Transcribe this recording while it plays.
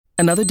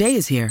Another day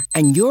is here,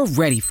 and you're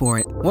ready for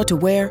it. What to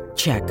wear?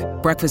 Check.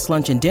 Breakfast,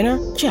 lunch, and dinner?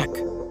 Check.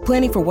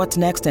 Planning for what's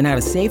next and how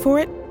to save for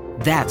it?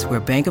 That's where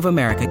Bank of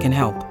America can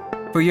help.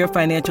 For your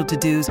financial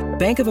to-dos,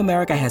 Bank of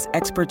America has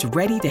experts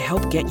ready to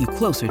help get you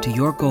closer to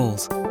your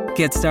goals.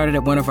 Get started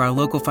at one of our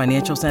local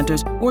financial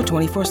centers or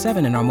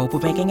 24/7 in our mobile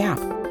banking app.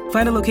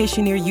 Find a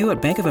location near you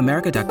at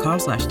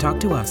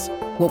bankofamerica.com/talktous.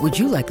 What would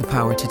you like the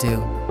power to do?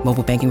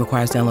 Mobile banking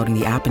requires downloading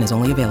the app and is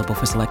only available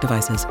for select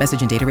devices.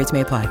 Message and data rates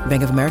may apply.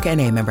 Bank of America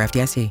N.A., member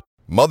FDIC.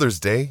 Mother's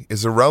Day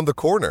is around the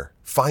corner.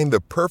 Find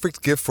the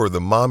perfect gift for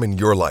the mom in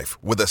your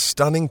life with a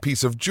stunning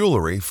piece of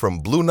jewelry from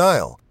Blue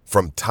Nile.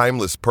 From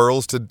timeless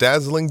pearls to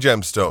dazzling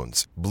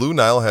gemstones, Blue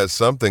Nile has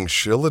something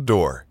she'll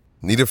adore.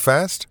 Need it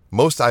fast?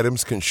 Most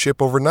items can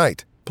ship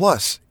overnight.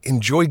 Plus,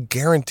 enjoy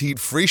guaranteed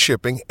free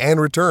shipping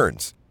and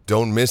returns.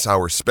 Don't miss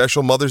our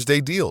special Mother's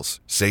Day deals.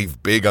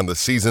 Save big on the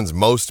season's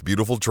most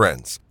beautiful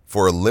trends.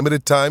 For a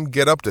limited time,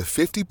 get up to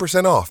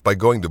 50% off by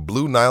going to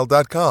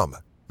BlueNile.com.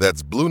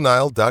 That's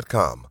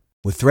BlueNile.com.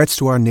 With threats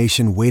to our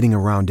nation waiting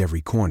around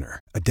every corner,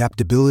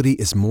 adaptability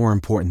is more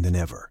important than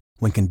ever.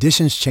 When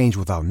conditions change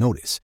without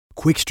notice,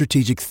 quick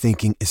strategic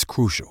thinking is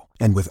crucial.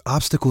 And with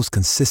obstacles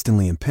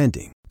consistently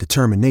impending,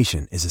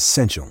 determination is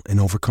essential in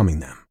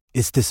overcoming them.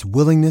 It's this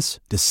willingness,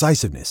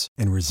 decisiveness,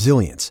 and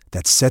resilience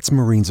that sets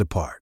Marines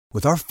apart.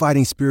 With our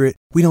fighting spirit,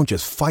 we don't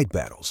just fight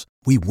battles,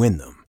 we win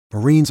them.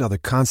 Marines are the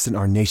constant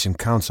our nation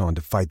counts on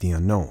to fight the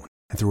unknown.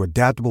 And through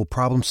adaptable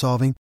problem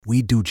solving,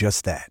 we do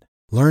just that.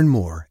 Learn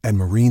more at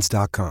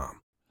marines.com.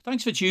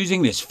 Thanks for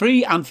choosing this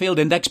free Anfield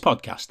Index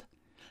podcast.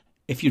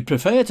 If you'd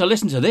prefer to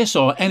listen to this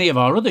or any of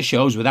our other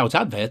shows without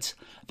adverts,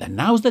 then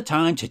now's the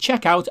time to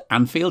check out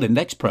Anfield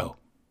Index Pro.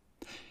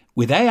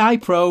 With AI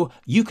Pro,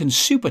 you can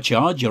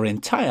supercharge your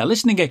entire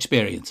listening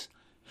experience.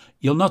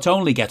 You'll not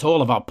only get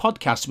all of our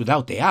podcasts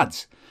without the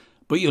ads,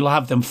 but you'll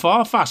have them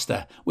far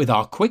faster with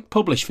our Quick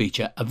Publish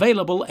feature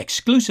available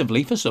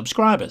exclusively for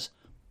subscribers.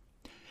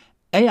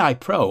 AI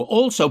Pro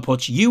also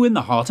puts you in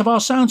the heart of our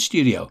sound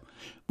studio,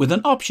 with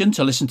an option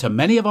to listen to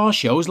many of our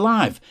shows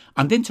live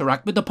and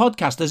interact with the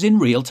podcasters in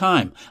real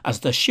time as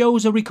the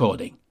shows are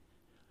recording.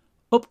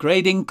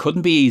 Upgrading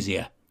couldn't be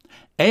easier.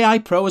 AI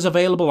Pro is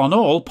available on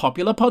all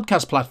popular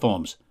podcast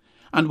platforms,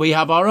 and we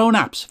have our own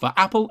apps for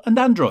Apple and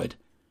Android.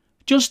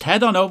 Just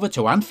head on over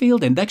to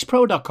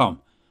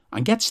AnfieldIndexPro.com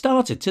and get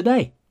started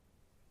today.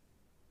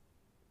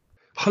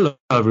 Hello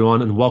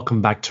everyone and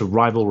welcome back to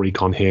Rival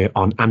Recon here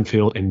on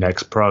Anfield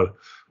Index Pro.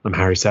 I'm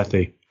Harry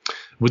Sethi.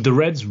 With the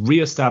Reds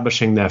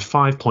re-establishing their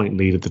 5-point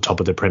lead at the top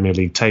of the Premier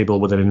League table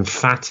with an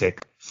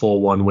emphatic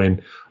 4-1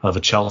 win over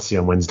Chelsea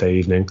on Wednesday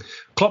evening,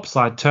 Klopp's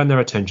side turned their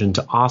attention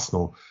to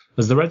Arsenal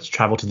as the Reds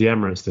travel to the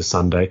Emirates this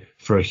Sunday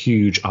for a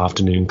huge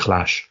afternoon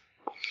clash.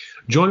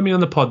 Joining me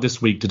on the pod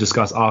this week to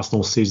discuss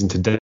Arsenal's season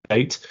to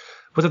date,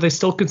 whether they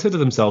still consider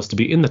themselves to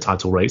be in the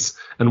title race,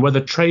 and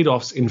whether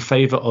trade-offs in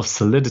favour of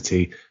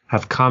solidity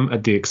have come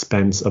at the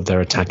expense of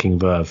their attacking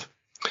verve.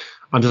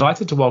 I'm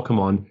delighted to welcome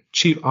on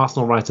Chief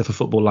Arsenal Writer for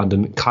Football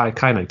London, Kaya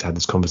Kainak, to have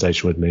this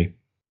conversation with me.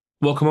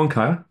 Welcome on,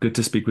 Kaya. Good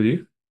to speak with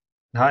you.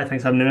 Hi,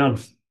 thanks for having me on.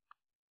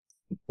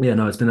 Yeah,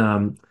 no, it's been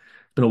a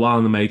while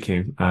in the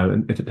making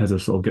in terms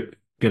of sort of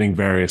getting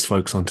various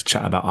folks on to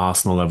chat about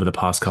Arsenal over the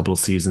past couple of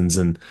seasons.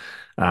 And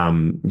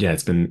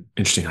it's been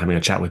interesting having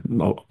a chat with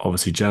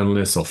obviously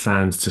journalists or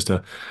fans just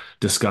to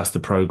discuss the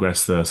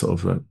progress, the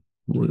sort of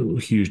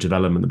huge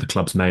development that the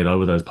club's made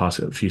over those past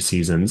few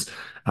seasons.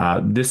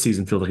 This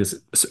season feels like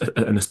it's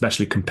an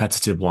especially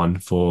competitive one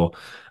for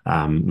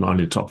not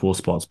only the top 4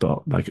 spots,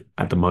 but like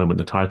at the moment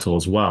the title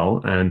as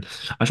well. And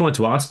I just wanted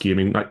to ask you, I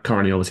mean, like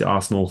currently obviously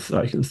Arsenal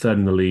third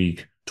in the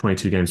league,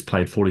 22 games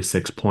played,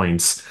 46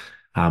 points.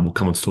 We'll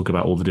come on to talk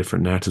about all the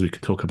different narratives we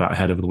could talk about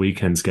ahead of the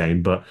weekend's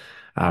game. But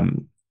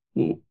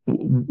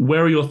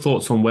where are your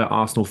thoughts on where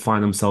Arsenal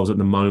find themselves at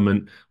the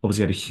moment?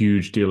 Obviously had a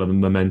huge deal of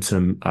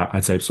momentum,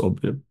 I'd say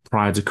sort of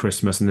prior to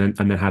Christmas, and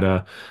then had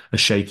a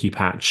shaky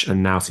patch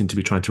and now seem to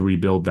be trying to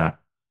rebuild that.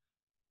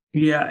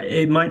 Yeah,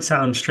 it might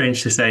sound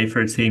strange to say for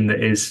a team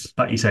that is,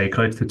 like you say,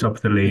 close to the top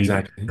of the league,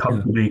 exactly,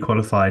 comfortably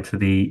qualified for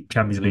the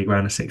Champions League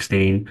round of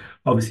 16,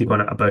 obviously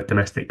gone out of both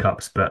domestic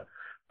cups, but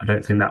I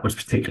don't think that was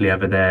particularly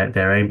ever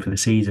their aim for the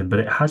season. But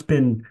it has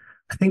been,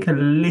 I think, a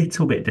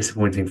little bit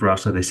disappointing for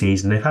Arsenal this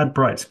season. They've had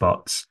bright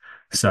spots.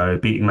 So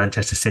beating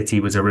Manchester City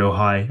was a real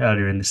high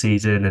earlier in the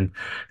season, and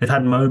they've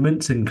had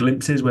moments and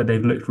glimpses where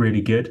they've looked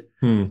really good.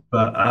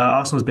 But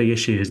Arsenal's big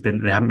issue has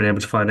been they haven't been able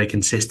to find a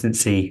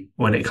consistency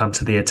when it comes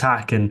to the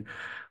attack. And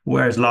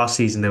whereas last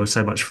season there was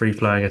so much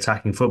free-flowing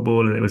attacking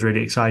football and it was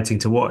really exciting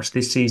to watch,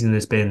 this season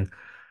has been,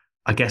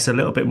 I guess, a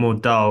little bit more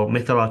dull.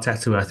 Mikel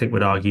Arteta, I think,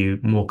 would argue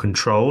more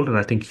controlled, and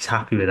I think he's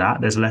happy with that.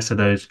 There's less of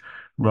those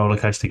roller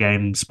coaster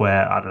games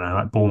where, I don't know,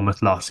 like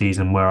Bournemouth last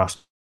season where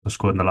Arsenal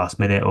scored in the last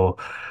minute, or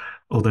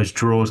all those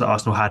draws that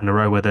Arsenal had in a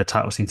row where their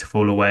title seemed to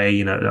fall away.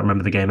 You know, I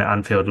remember the game at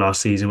Anfield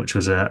last season, which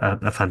was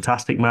a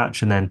fantastic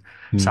match, and then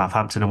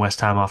Southampton and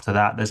West Ham after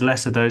that. There's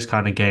less of those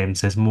kind of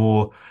games. There's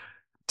more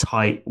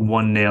tight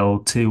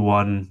 1-0,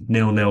 2-1,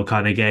 0-0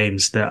 kind of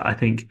games that I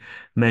think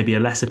maybe are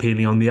less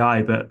appealing on the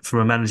eye, but from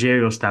a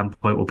managerial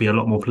standpoint will be a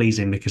lot more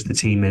pleasing because the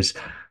team is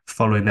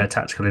following their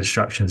tactical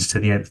instructions to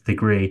the nth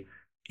degree.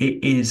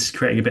 It is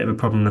creating a bit of a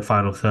problem in the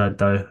final third,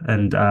 though.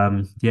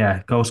 And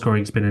yeah, goal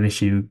scoring has been an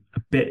issue a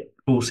bit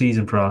all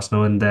season for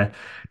Arsenal, and they're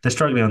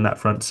struggling on that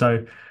front.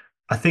 So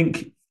I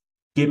think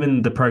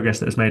given the progress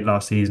that was made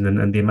last season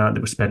and the amount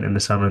that was spent in the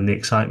summer and the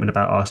excitement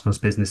about Arsenal's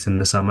business in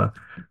the summer,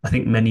 I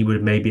think many would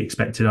have maybe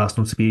expected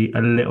Arsenal to be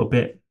a little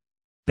bit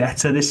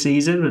better this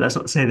season. But that's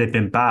not to say they've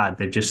been bad.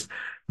 They've just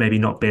maybe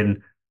not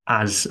been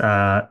as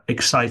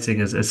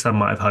exciting as some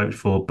might have hoped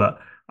for.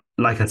 But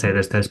like I say,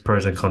 there's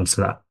pros and cons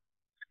to that.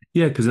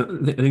 Yeah, because I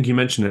think you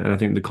mentioned it, and I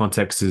think the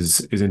context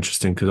is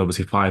interesting because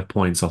obviously 5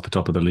 points off the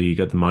top of the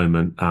league at the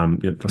moment.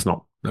 That's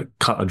not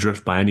cut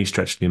adrift by any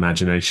stretch of the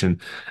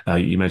imagination.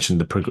 You mentioned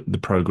the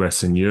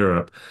progress in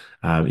Europe.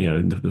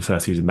 The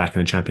first season back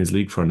in the Champions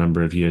League for a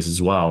number of years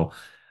as well.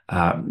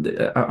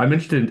 I'm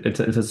interested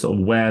in sort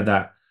of where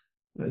that.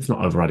 It's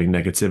not overriding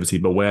negativity,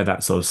 but where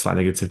that sort of slight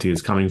negativity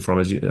is coming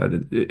from.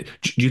 Do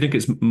you think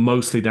it's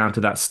mostly down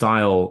to that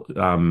style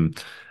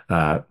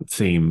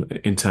theme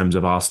in terms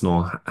of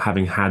Arsenal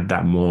having had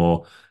that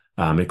more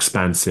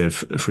expansive,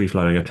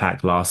 free-flowing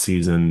attack last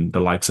season, the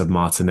likes of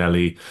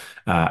Martinelli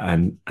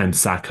and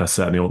Saka,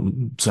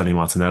 certainly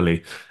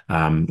Martinelli,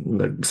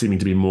 seeming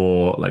to be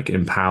more like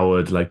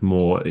empowered, like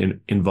more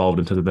involved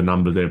in terms of the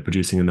number they're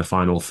producing in the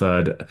final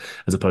third,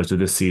 as opposed to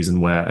this season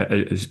where,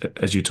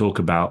 as you talk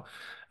about,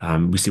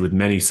 we see with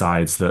many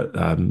sides that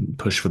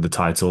push for the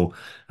title,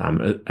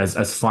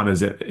 as fun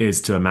as it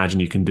is to imagine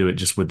you can do it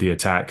just with the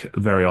attack,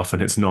 very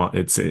often it's not.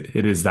 It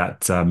is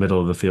that middle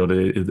of the field.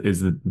 It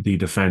is the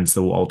defense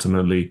that will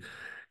ultimately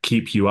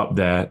keep you up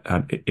there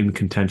in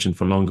contention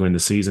for longer in the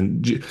season.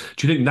 Do you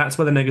think that's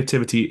where the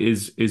negativity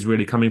is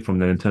really coming from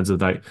then, in terms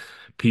of like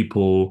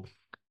people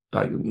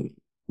like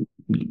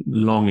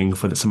longing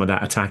for some of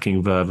that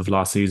attacking verve of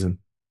last season?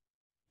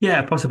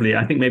 Yeah, possibly.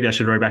 I think maybe I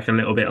should roll back a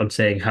little bit on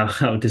saying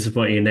how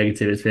disappointing and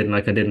negative it's been,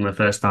 like I did in my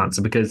first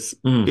answer, because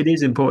it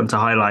is important to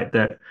highlight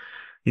that,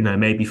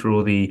 maybe for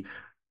all the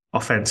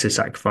offensive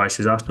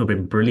sacrifices, Arsenal have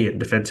been brilliant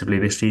defensively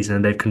this season,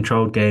 and they've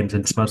controlled games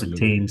and smothered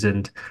teams,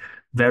 and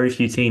very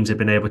few teams have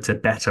been able to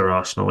better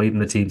Arsenal. Even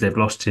the teams they've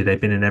lost to,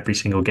 they've been in every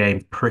single game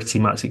pretty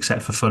much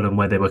except for Fulham,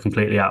 where they were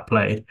completely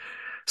outplayed.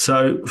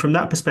 So from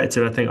that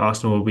perspective, I think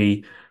Arsenal will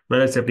be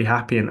relatively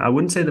happy. And I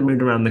wouldn't say the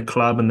mood around the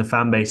club and the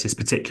fan base is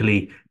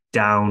particularly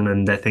down,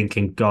 and they're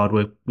thinking, God,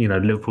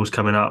 Liverpool's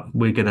coming up.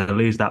 We're going to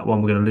lose that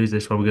one. We're going to lose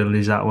this one. We're going to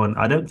lose that one.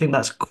 I don't think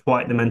that's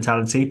quite the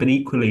mentality, but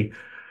equally,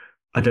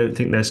 I don't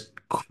think there's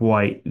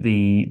quite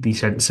the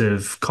sense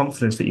of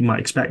confidence that you might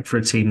expect for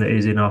a team that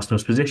is in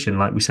Arsenal's position.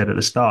 Like we said at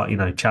the start,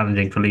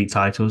 challenging for league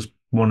titles,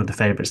 one of the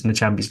favourites in the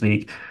Champions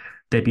League,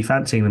 they'd be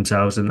fancying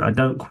themselves. And I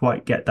don't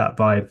quite get that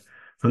vibe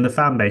from the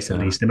fan base, at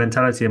least. The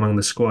mentality among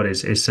the squad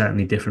is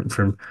certainly different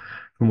from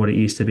what it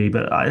used to be.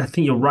 But I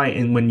think you're right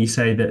in when you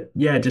say that,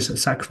 yeah, just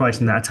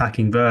sacrificing that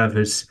attacking verve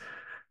has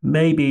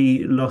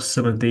maybe lost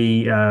some of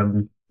the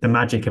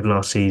magic of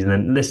last season.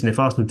 And listen, if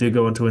Arsenal do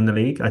go on to win the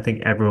league, I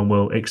think everyone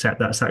will accept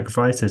that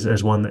sacrifice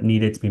as one that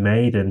needed to be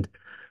made. And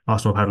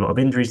Arsenal have had a lot of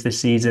injuries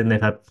this season.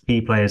 They've had key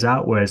players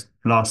out, whereas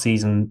last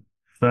season,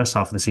 first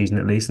half of the season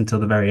at least, until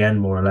the very end,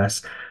 more or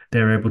less,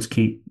 they were able to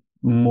keep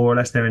more or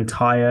less their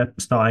entire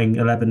starting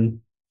 11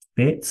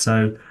 fit.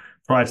 So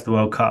prior to the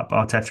World Cup,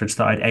 Arteta had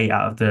started 8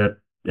 out of the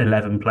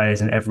 11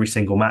 players in every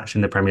single match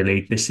in the Premier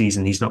League. This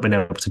season, he's not been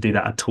able to do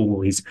that at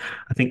all. He's,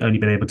 I think, only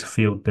been able to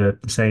field the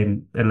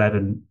same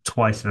 11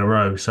 twice in a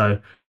row.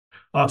 So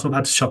Arsenal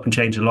have had to chop and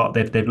change a lot.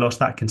 They've lost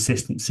that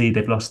consistency.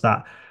 They've lost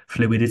that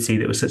fluidity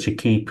that was such a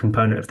key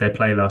component of their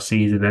play last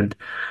season. And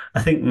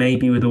I think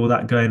maybe with all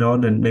that going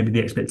on, and maybe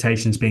the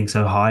expectations being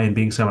so high and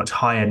being so much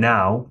higher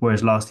now,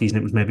 whereas last season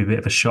it was maybe a bit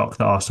of a shock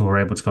that Arsenal were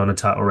able to go on a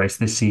title race,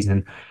 this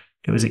season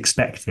it was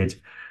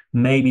expected.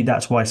 Maybe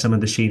that's why some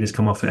of the sheen has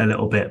come off it a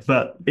little bit.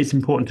 But it's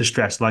important to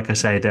stress, like I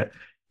say, that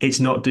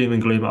it's not doom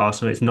and gloom at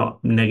Arsenal. It's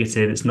not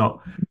negative. It's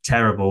not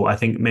terrible. I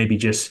think maybe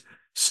just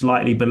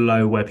slightly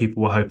below where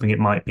people were hoping it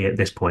might be at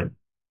this point.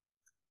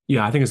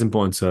 Yeah, I think it's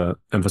important to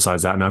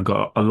emphasize that. And I've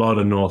got a lot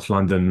of North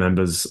London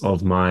members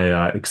of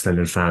my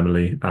extended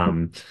family.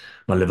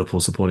 My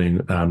Liverpool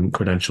supporting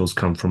credentials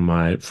come from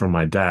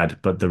my dad,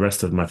 but the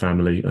rest of my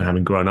family,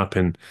 having grown up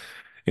in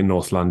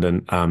North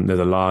London, there's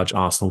a large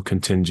Arsenal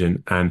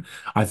contingent, and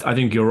I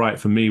think you're right.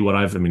 For me,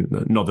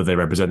 not that they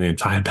represent the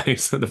entire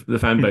base, the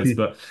fan base,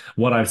 but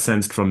what I've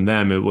sensed from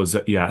them, it was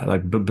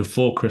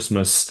before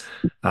Christmas,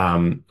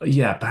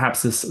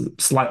 perhaps this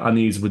slight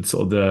unease with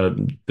sort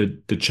of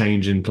the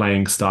change in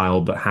playing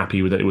style, but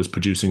happy with that it was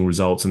producing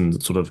results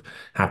and sort of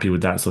happy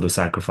with that sort of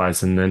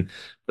sacrifice, and then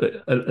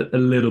a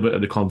little bit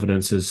of the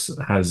confidence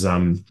has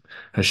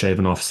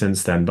shaven off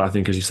since then. But I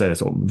think, as you say, it's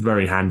sort of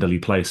very handily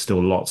placed.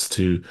 Still lots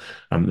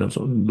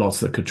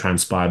that could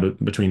transpire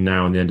between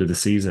now and the end of the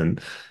season.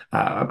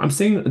 I'm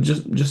seeing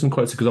just some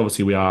quotes because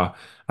obviously we are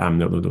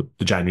the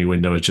January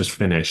window has just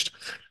finished.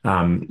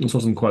 I saw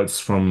some quotes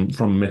from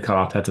Mikel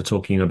Arteta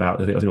talking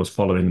about, I think it was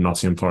following the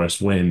Nottingham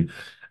Forest win,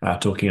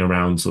 talking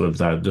around sort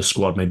of the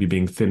squad maybe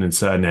being thin in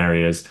certain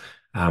areas,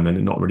 and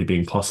it not really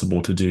being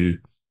possible to do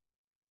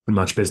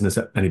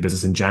any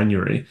business in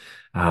January,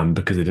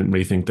 because they didn't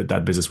really think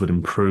that business would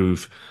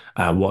improve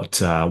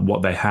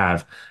what they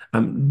have.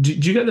 Do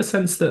you get the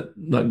sense that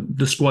like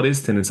the squad is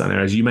thin in certain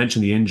areas? You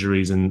mentioned the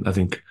injuries, and I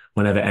think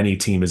whenever any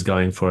team is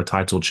going for a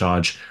title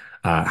charge,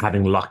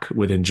 having luck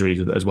with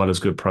injuries as well as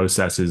good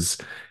processes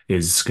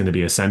is going to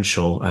be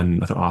essential.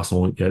 And I think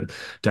Arsenal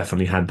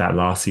definitely had that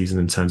last season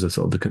in terms of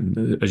sort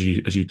of as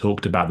you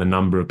talked about the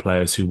number of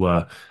players who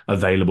were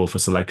available for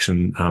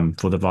selection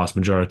for the vast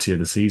majority of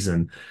the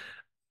season.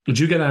 Did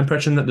you get that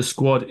impression that the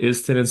squad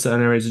is thin in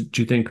certain areas?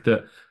 Do you think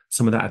that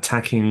some of that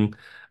attacking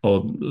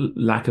or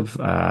lack of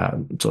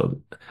sort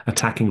of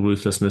attacking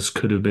ruthlessness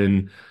could have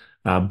been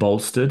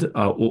bolstered?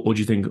 Or do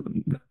you think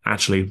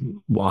actually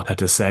what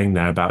Arteta's saying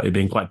there about it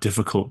being quite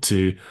difficult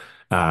to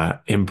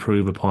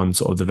improve upon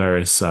sort of the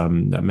various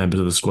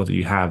members of the squad that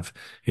you have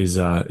is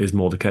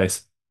more the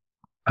case?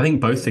 I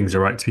think both things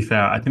are right, to be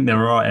fair. I think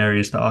there are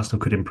areas that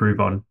Arsenal could improve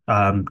on.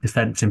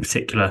 Defence in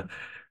particular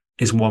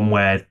is one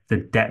where the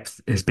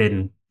depth has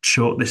been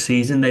short this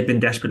season. They've been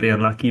desperately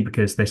unlucky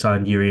because they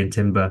signed Yuri and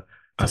Timber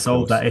to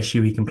solve that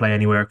issue. He can play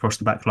anywhere across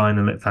the back line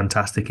and look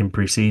fantastic in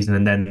pre-season.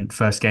 And then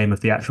first game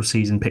of the actual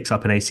season picks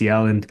up an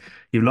ACL and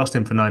you've lost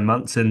him for 9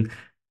 months. And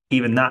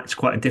even that's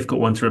quite a difficult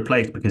one to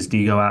replace, because do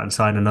you go out and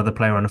sign another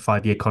player on a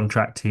 5-year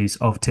contract who's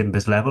of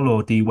Timber's level,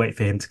 or do you wait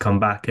for him to come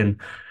back and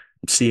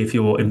see if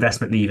your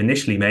investment that you've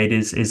initially made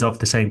is of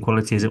the same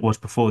quality as it was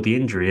before the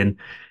injury? And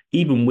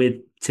even with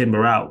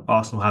Timber out,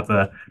 Arsenal have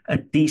a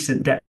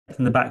decent depth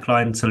in the back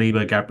line: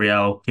 Saliba,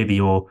 Gabriel,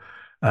 Kivior,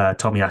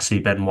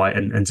 Tomiyasu, Ben White,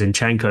 and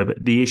Zinchenko.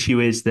 But the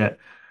issue is that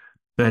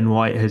Ben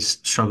White has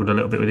struggled a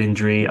little bit with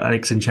injury.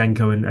 Alex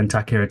Zinchenko and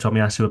Takehiro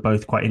Tomiyasu are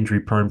both quite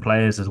injury-prone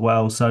players as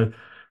well. So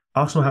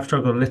Arsenal have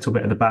struggled a little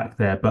bit at the back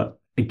there. But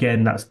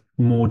again, that's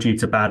more due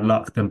to bad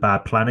luck than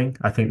bad planning.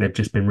 I think they've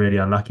just been really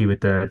unlucky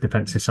with the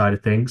defensive side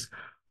of things.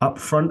 Up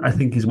front, I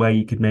think, is where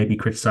you could maybe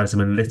criticise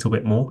them a little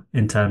bit more,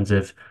 in terms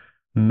of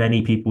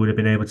many people would have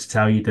been able to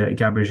tell you that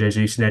Gabriel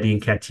Jesus and Eddie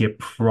Nketiah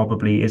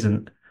probably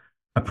isn't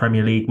a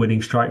Premier League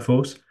winning strike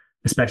force,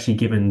 especially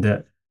given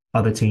that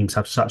other teams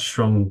have such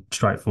strong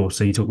strike force.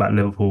 So you talk about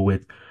Liverpool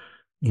with,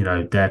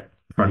 their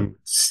front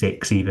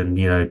six, even,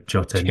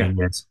 Jota,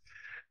 Nunez,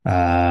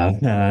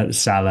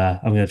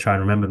 Salah. I'm going to try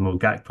and remember them all.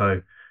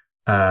 Gakpo,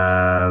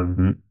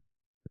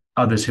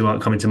 others who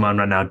aren't coming to mind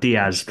right now,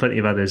 Diaz, plenty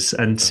of others,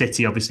 and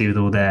City obviously with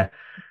all their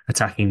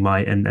attacking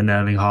might and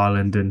Erling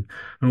Haaland and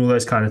all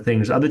those kind of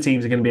things. Other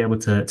teams are going to be able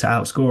to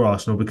outscore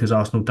Arsenal because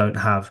Arsenal don't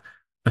have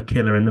a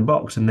killer in the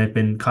box, and they've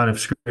been kind of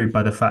screwed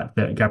by the fact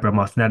that Gabriel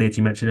Martinelli, as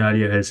you mentioned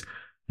earlier, has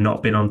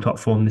not been on top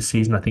form this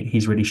season. I think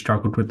he's really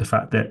struggled with the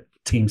fact that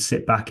teams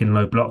sit back in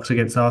low blocks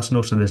against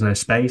Arsenal, so there's no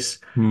space.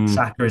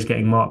 Saka is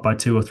getting marked by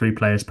 2 or 3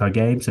 players per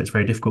game, so it's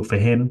very difficult for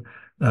him.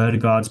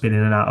 Odegaard's been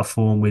in and out of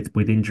form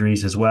with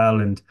injuries as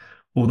well, and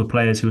all the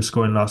players who were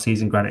scoring last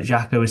season. Granit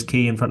Xhaka was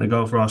key in front of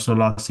goal for Arsenal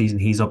last season.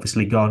 He's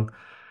obviously gone.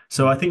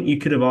 So I think you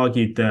could have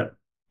argued that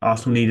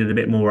Arsenal needed a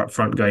bit more up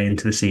front going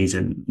into the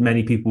season.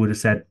 Many people would have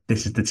said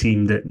this is the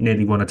team that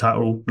nearly won a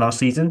title last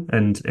season,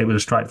 and it was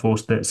a strike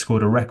force that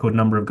scored a record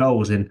number of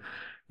goals in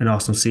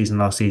Arsenal's season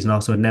last season.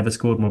 Arsenal had never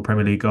scored more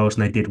Premier League goals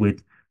than they did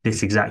with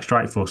this exact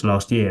strike force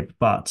last year.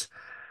 But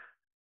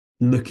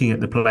looking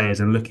at the players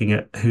and looking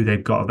at who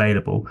they've got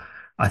available,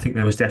 I think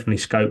there was definitely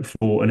scope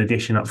for an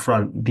addition up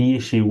front. The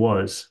issue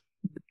was,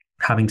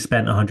 having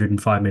spent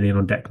 105 million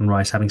on Declan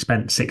Rice, having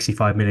spent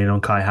 65 million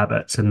on Kai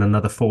Havertz and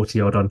another 40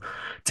 odd on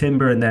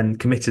Timber, and then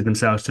committed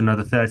themselves to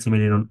another 30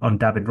 million on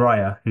David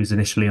Raya, who's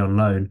initially on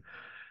loan,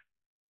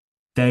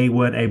 they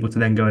weren't able to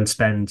then go and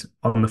spend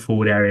on the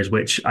forward areas,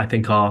 which I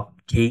think are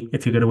key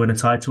if you're going to win a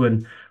title.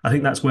 And I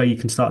think that's where you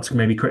can start to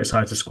maybe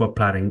criticise the squad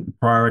planning,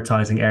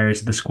 prioritising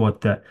areas of the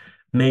squad that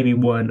maybe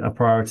weren't a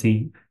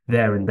priority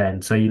there and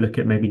then. So you look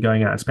at maybe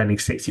going out and spending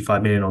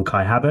 65 million on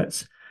Kai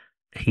Havertz.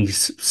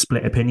 He's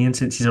split opinion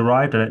since he's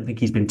arrived. I don't think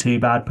he's been too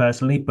bad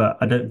personally, but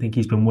I don't think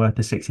he's been worth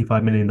the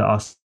 65 million that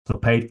Arsenal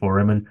paid for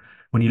him. And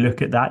when you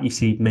look at that, you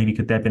see maybe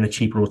could there have been a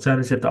cheaper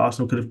alternative that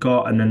Arsenal could have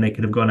got, and then they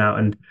could have gone out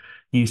and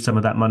used some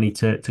of that money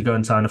to go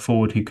and sign a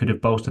forward who could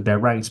have bolstered their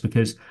ranks,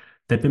 because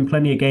there've been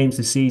plenty of games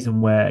this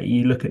season where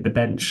you look at the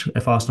bench,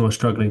 if Arsenal are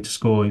struggling to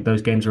score,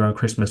 those games around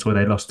Christmas where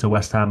they lost to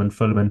West Ham and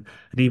Fulham and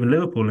even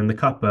Liverpool in the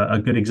Cup are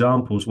good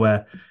examples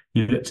where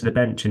you look to the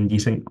bench and you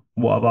think,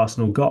 what have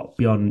Arsenal got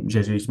beyond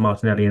Jesus,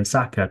 Martinelli and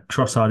Saka?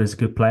 Trossard is a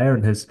good player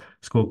and has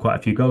scored quite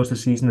a few goals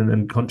this season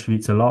and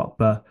contributes a lot.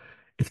 But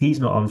if he's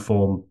not on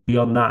form,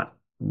 beyond that,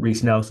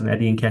 Reece Nelson,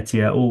 Eddie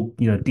Nketiah, all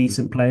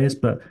decent players,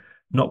 but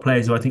not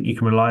players who I think you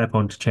can rely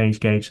upon to change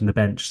gauge in the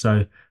bench.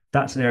 So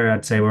that's an area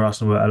I'd say where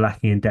Arsenal are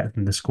lacking in depth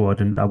in the squad.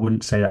 And I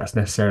wouldn't say that's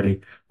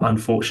necessarily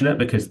unfortunate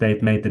because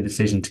they've made the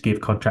decision to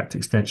give contract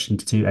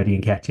extensions to Eddie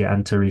Nketiah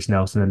and to Reece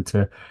Nelson and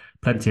to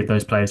plenty of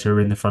those players who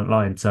are in the front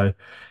line. So,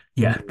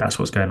 yeah, that's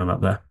what's going on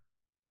up there.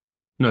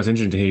 No, it's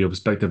interesting to hear your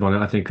perspective on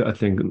it. I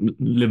think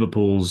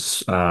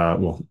Liverpool's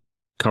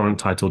current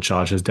title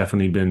charge has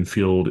definitely been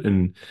fueled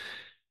in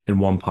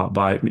one part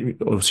by,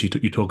 obviously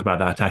you talk about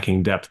that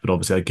attacking depth, but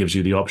obviously that gives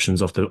you the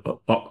options off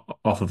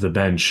of the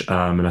bench.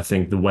 And I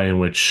think the way in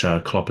which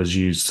Klopp has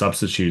used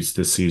substitutes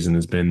this season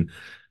has been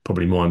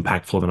probably more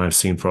impactful than I've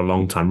seen for a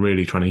long time.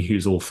 Really trying to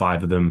use all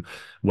five of them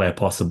where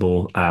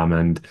possible.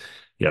 And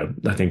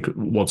I think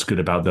what's good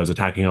about those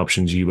attacking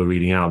options you were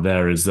reading out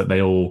there is that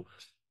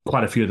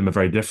quite a few of them are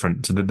very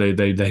different. So that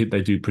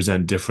they do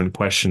present different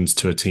questions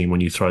to a team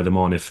when you throw them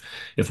on.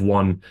 If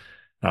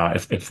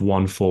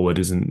one forward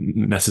isn't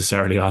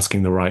necessarily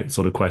asking the right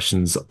sort of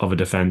questions of a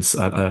defense,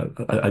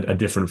 a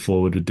different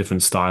forward with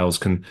different styles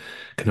can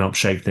help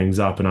shake things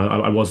up. And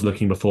I was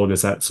looking before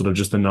this at sort of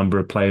just the number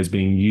of players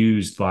being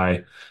used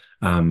by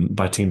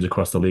teams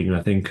across the league, and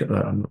I think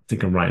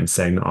I'm right in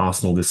saying that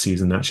Arsenal this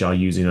season actually are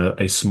using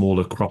a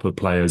smaller crop of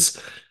players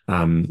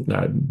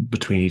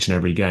between each and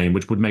every game,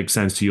 which would make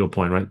sense to your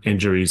point, right?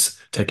 Injuries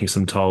taking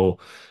some toll,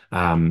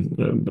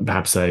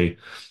 perhaps a.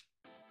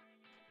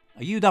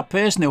 Are you that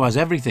person who has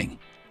everything?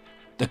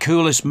 The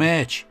coolest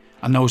merch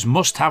and those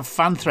must-have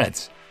fan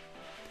threads?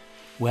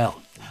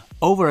 Well,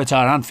 over at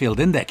our Anfield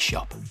Index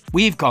shop,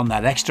 we've gone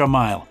that extra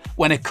mile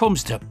when it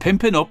comes to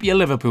pimping up your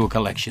Liverpool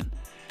collection.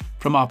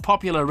 From our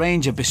popular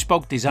range of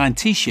bespoke design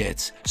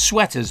t-shirts,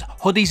 sweaters,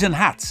 hoodies and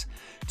hats,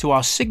 to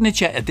our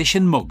signature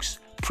edition mugs,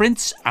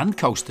 prints and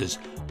coasters,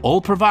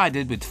 all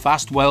provided with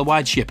fast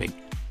worldwide shipping.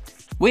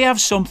 We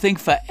have something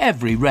for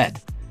every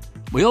red.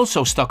 We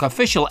also stock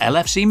official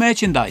LFC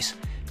merchandise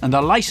and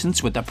are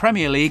licensed with the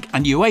Premier League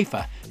and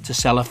UEFA to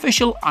sell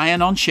official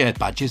iron-on shirt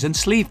badges and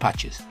sleeve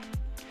patches.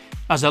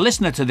 As a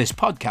listener to this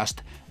podcast,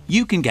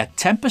 you can get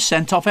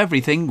 10% off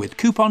everything with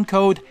coupon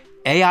code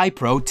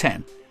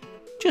AIPRO10.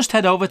 Just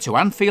head over to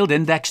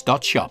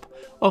AnfieldIndex.shop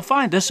or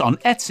find us on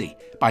Etsy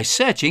by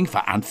searching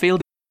for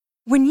Anfield.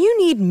 When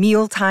you need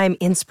mealtime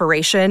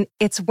inspiration,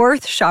 it's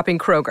worth shopping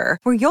Kroger,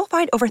 where you'll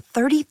find over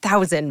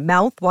 30,000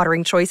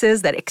 mouth-watering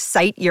choices that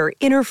excite your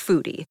inner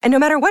foodie. And no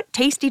matter what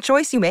tasty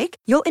choice you make,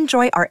 you'll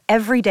enjoy our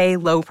everyday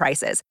low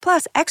prices,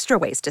 plus extra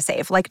ways to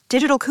save, like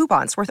digital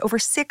coupons worth over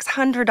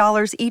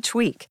 $600 each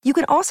week. You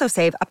can also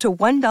save up to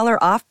 $1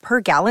 off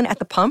per gallon at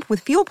the pump with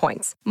fuel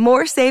points.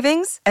 More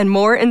savings and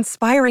more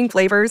inspiring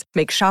flavors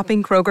make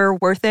shopping Kroger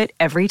worth it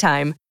every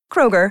time.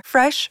 Kroger,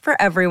 fresh for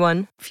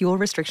everyone. Fuel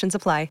restrictions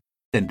apply.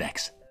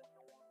 Index.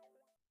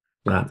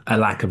 A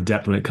lack of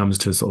depth when it comes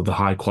to sort of the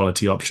high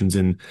quality options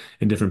in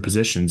different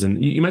positions.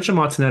 And you mentioned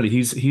Martinelli.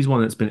 He's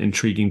one that's been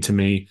intriguing to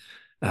me,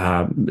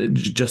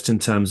 just in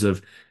terms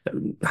of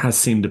has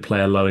seemed a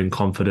player low in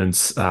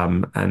confidence,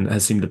 and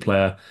has seemed a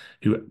player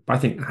who I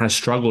think has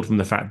struggled from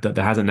the fact that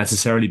there hasn't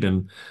necessarily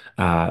been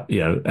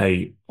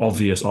a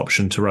obvious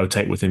option to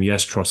rotate with him.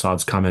 Yes,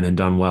 Trossard's come in and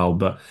done well,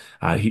 but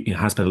he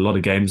has played a lot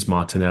of games,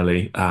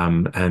 Martinelli,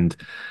 and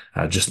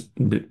just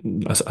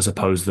I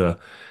suppose the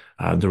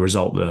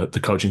result the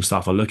coaching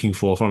staff are looking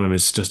for from him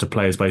is just to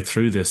play his way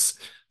through this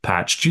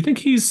patch. Do you think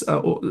he's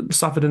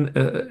suffered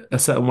in a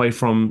certain way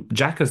from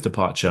Xhaka's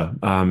departure,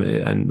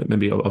 and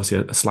maybe obviously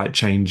a slight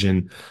change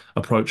in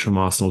approach from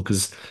Arsenal?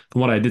 Because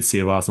from what I did see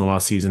of Arsenal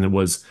last season, it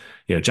was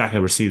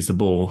Xhaka receives the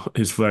ball.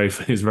 His very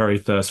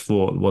first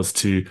thought was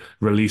to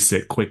release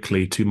it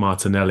quickly to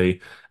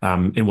Martinelli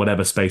in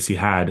whatever space he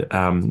had,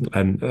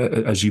 and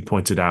as you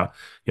pointed out,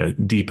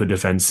 deeper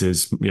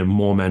defenses,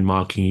 more men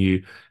marking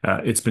you.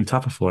 It's been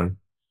tougher for him.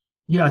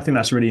 Yeah, I think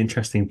that's a really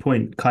interesting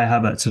point. Kai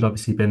Havertz had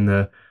obviously been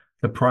the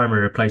primary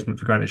replacement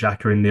for Granit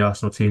Xhaka in the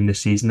Arsenal team this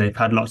season. They've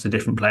had lots of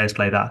different players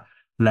play that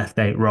left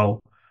eight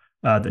role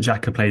that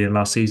Xhaka played in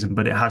last season,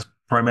 but it has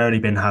primarily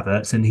been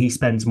Havertz, and he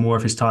spends more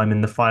of his time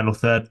in the final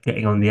third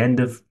getting on the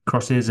end of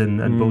crosses and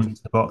balls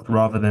into the box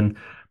rather than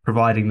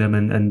providing them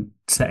and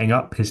setting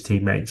up his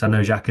teammates. I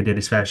know Xhaka did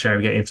his fair share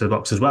of getting into the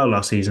box as well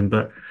last season,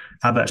 but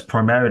Havertz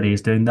primarily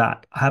is doing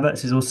that.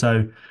 Havertz is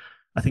also,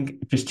 I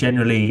think, just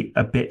generally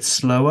a bit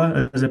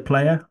slower as a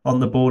player on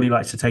the ball. He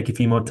likes to take a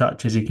few more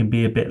touches. He can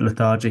be a bit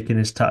lethargic in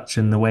his touch,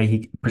 and the way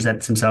he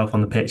presents himself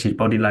on the pitch, his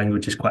body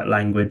language is quite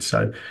languid.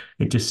 So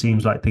it just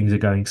seems like things are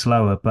going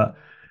slower. But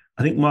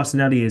I think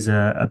Martinelli is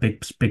a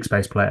big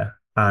space player.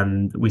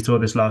 And we saw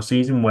this last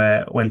season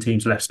where when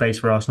teams left space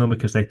for Arsenal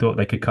because they thought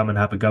they could come and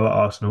have a go at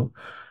Arsenal,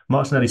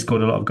 Martinelli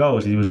scored a lot of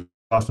goals. He was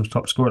Arsenal's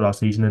top scorer last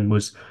season and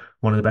was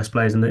one of the best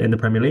players in the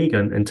Premier League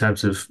in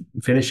terms of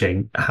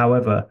finishing.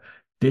 However,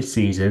 this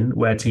season,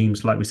 where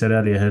teams, like we said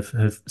earlier,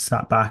 have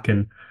sat back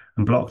and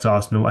blocked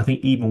Arsenal, I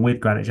think even with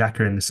Granit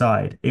Xhaka in the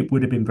side, it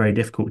would have been very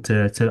difficult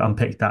to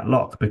unpick that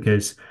lock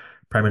because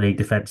Premier League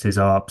defences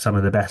are some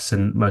of the best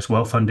and most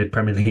well-funded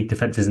Premier League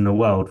defences in the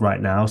world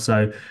right now.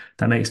 So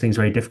that makes things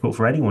very difficult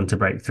for anyone to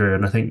break through.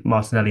 And I think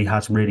Martinelli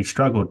has really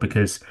struggled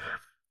because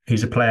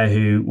he's a player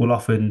who will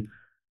often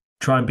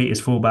try and beat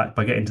his fullback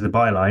by getting to the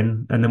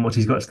byline. And then once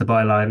he's got to the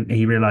byline,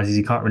 he realises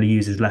he can't really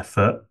use his left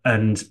foot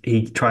and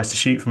he tries to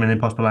shoot from an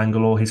impossible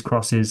angle or his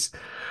cross is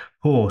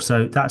poor.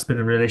 So that's been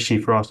a real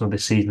issue for Arsenal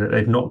this season, that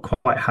they've not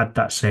quite had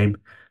that same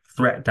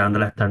threat down the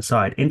left-hand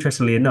side.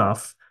 Interestingly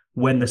enough,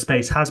 when the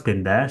space has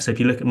been there, so if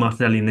you look at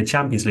Martinelli in the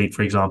Champions League,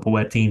 for example,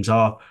 where teams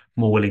are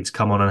more willing to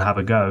come on and have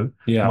a go,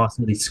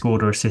 Martinelli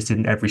scored or assisted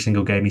in every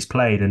single game he's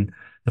played. And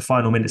the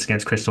final minutes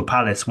against Crystal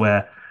Palace,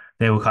 where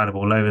they were kind of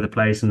all over the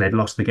place and they'd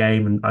lost the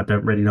game and I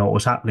don't really know what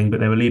was happening,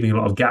 but they were leaving a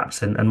lot of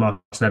gaps and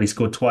Martinelli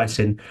scored twice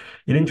in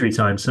injury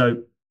time.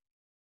 So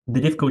the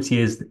difficulty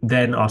is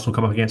then Arsenal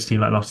come up against a team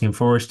like Nottingham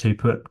Forest who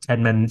put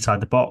 10 men inside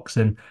the box,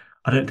 and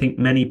I don't think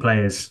many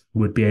players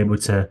would be able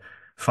to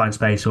find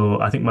space,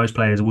 or I think most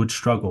players would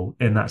struggle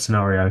in that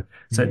scenario.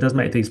 So it does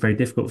make things very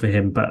difficult for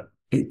him, but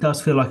it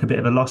does feel like a bit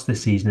of a loss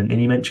this season.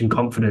 And you mentioned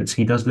confidence.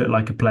 He does look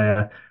like a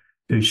player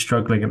who's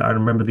struggling. And I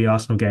remember the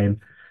Arsenal game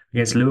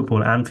against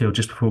Liverpool at Anfield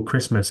just before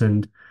Christmas,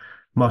 and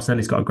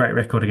Martinelli's got a great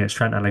record against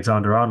Trent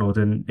Alexander-Arnold,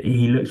 and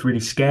he looked really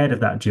scared of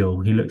that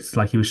duel. He looked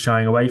like he was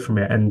shying away from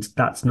it, and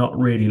that's not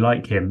really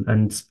like him.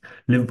 And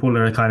Liverpool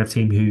are a kind of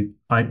team who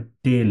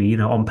ideally,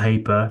 on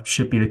paper,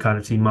 should be the kind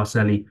of team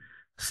Martinelli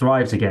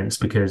thrives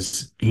against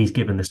because he's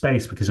given the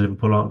space, because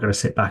Liverpool aren't going to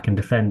sit back and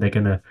defend. They're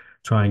going to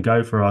try and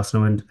go for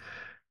Arsenal, and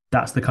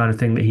that's the kind of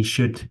thing that he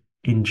should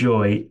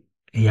enjoy.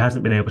 He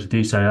hasn't been able to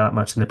do so that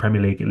much in the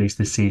Premier League, at least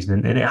this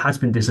season, and it has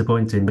been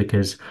disappointing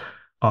because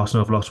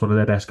Arsenal have lost one of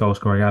their best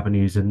goal-scoring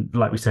avenues, and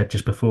like we said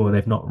just before,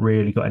 they've not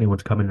really got anyone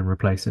to come in and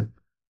replace him.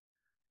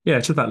 Yeah,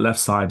 it's just that left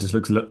side just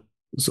looks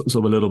sort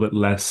of a little bit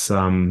less,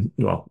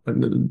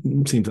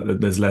 it seems like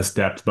there's less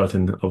depth, both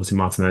in obviously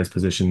Martinelli's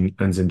position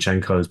and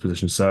Zinchenko's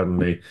position,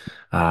 certainly.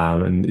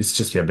 And it's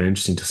just, been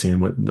interesting to see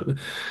him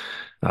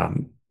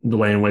the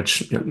way in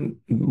which,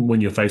 when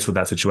you're faced with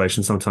that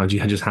situation, sometimes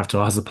you just have to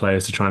ask the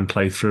players to try and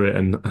play through it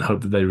and hope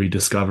that they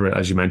rediscover it.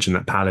 As you mentioned,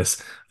 at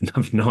Palace, I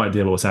have no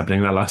idea what was happening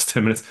in that last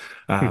 10 minutes.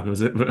 It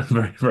was a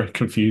very, very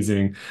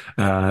confusing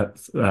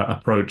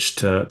approach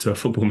to a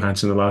football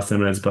match in the last 10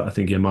 minutes. But I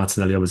think,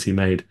 Martinelli obviously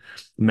made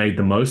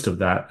the most of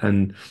that.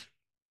 And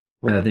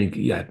I think,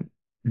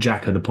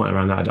 Jack had the point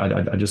around that.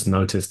 I just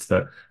noticed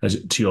that,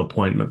 to your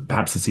point,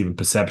 perhaps it's even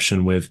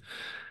perception with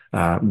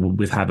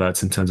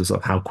Havertz in terms of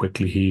sort of how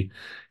quickly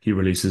he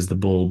releases the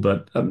ball.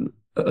 But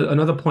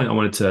another point I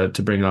wanted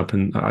to bring up,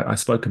 and I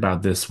spoke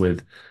about this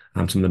with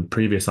some of the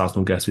previous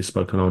Arsenal guests we've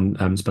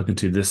spoken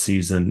to this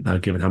season,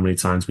 given how many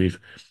times we've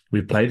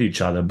played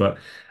each other. But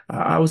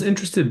I was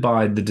interested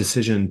by the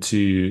decision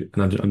to,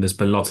 and there's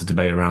been lots of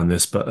debate around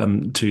this, but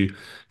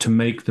to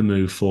make the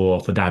move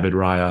for David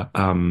Raya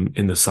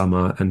in the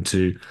summer, and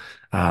to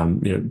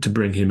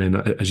bring him in,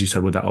 as you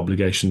said, with that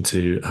obligation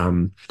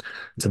to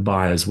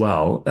buy as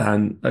well.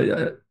 And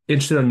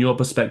interested on your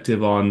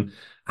perspective on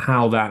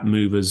how that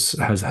move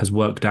has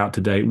worked out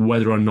to date,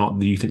 whether or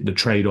not you think the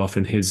trade-off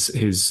in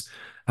his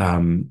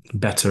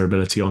better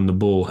ability on the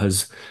ball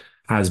has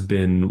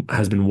been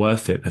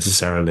worth it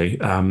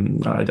necessarily.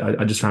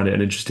 I just found it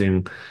an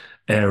interesting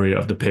area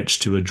of the pitch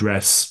to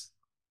address.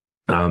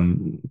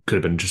 Could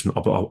have been just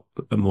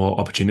a more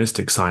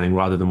opportunistic signing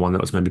rather than one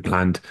that was maybe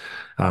planned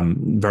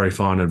very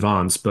far in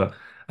advance, but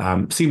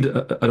seemed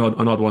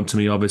an odd one to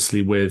me,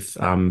 obviously, with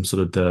sort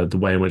of the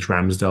way in which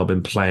Ramsdale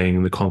been playing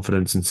and the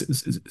confidence, and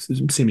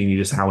seemingly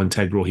just how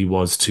integral he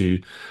was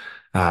to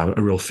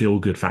a real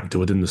feel-good factor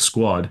within the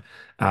squad.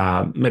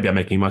 Maybe I'm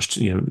making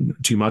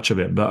too much of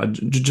it, but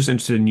just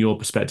interested in your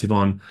perspective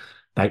on,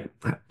 like,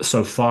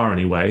 so far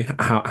anyway,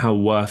 how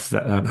worth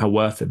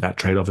it that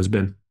trade-off has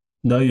been.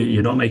 No,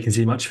 you're not making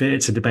too much of it.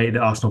 It's a debate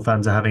that Arsenal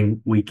fans are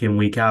having week in,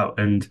 week out.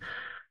 And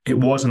it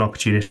was an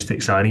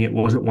opportunistic signing. It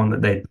wasn't one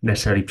that they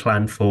necessarily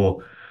planned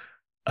for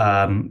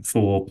months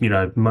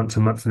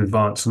and months in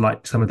advance,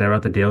 like some of their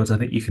other deals. I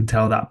think you can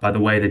tell that by the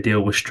way the deal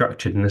was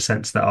structured, in the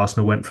sense that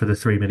Arsenal went for the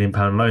 £3 million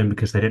loan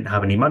because they didn't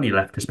have any money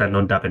left to spend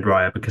on David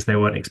Raya, because they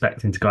weren't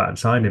expecting to go out and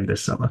sign him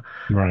this summer.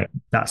 Right.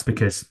 That's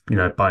because,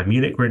 Bayern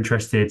Munich were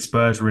interested,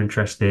 Spurs were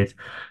interested,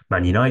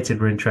 Man United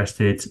were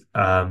interested.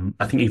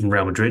 I think even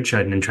Real Madrid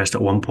showed an interest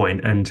at one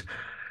point, and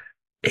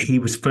he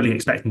was fully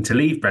expecting to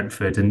leave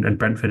Brentford, and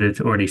Brentford had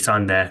already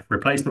signed their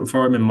replacement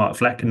for him in Mark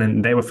Fleck, and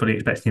then they were fully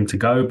expecting him to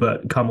go.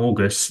 But come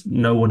August,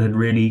 no one had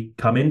really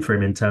come in for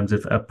him in terms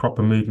of a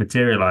proper move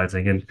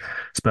materialising. And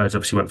Spurs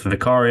obviously went for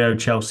Vicario,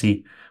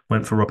 Chelsea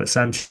went for Robert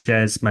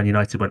Sanchez, Man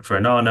United went for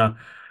Onana,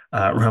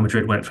 Real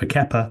Madrid went for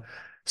Kepa.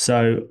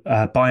 So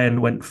Bayern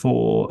went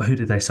for, who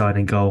did they sign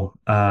in goal?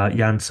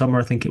 Jan Sommer,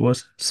 I think it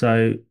was.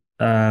 So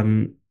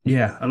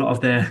a lot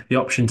of the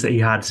options that he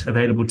had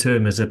available to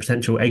him as a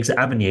potential exit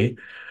avenue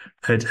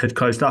had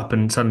closed up,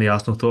 and suddenly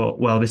Arsenal thought,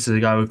 well, this is a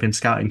guy we've been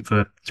scouting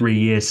for 3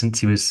 years since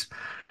he was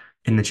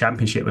in the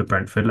Championship with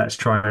Brentford. Let's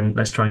try and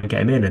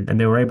get him in, and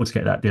they were able to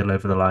get that deal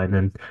over the line,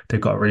 and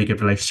they've got a really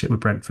good relationship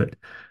with Brentford.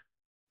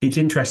 It's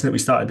interesting that we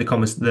started the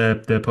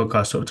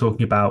podcast sort of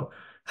talking about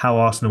how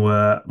Arsenal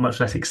were much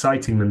less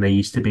exciting than they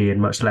used to be, and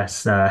much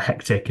less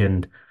hectic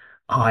and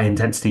high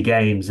intensity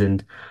games,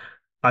 and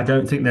I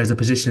don't think there's a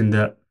position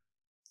that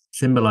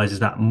symbolises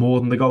that more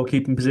than the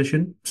goalkeeping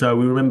position. So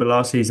we remember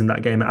last season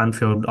that game at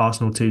Anfield,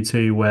 Arsenal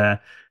 2-2,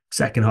 where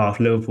second half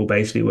Liverpool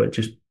basically were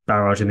just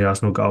barraging the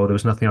Arsenal goal. There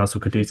was nothing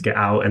Arsenal could do to get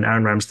out, and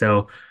Aaron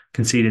Ramsdale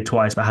conceded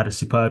twice but had a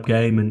superb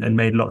game and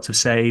made lots of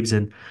saves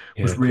and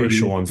was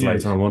crucial really ones good.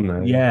 later on, wasn't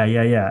there?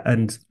 Yeah.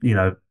 And,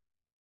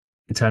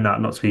 it turned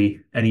out not to be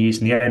any use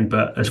in the end,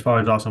 but as far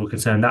as Arsenal were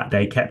concerned that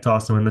day, kept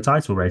Arsenal in the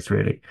title race,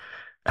 really.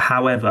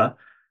 However,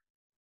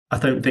 I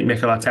don't think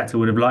Mikel Arteta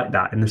would have liked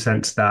that, in the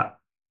sense that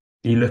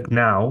you look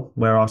now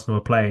where Arsenal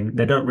are playing,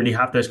 they don't really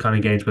have those kind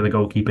of games where the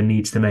goalkeeper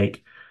needs to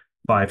make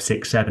 5,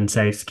 6, 7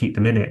 saves to keep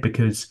them in it,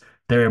 because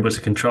they're able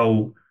to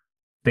control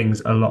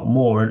things a lot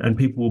more. And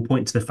people will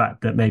point to the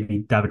fact that maybe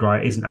David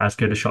Raya isn't as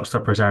good a shot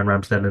stopper as Aaron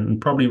Ramsdale, and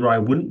probably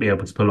Raya wouldn't be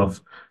able to pull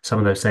off some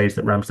of those saves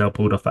that Ramsdale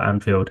pulled off at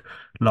Anfield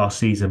last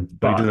season.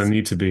 But he doesn't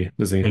need to be,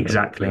 does he?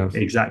 Exactly.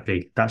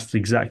 That's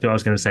exactly what I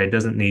was going to say. It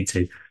doesn't need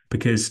to,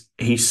 because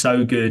he's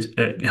so good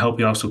at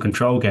helping Arsenal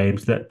control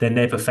games that they're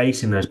never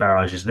facing those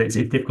barrages. It's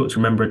difficult to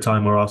remember a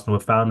time where Arsenal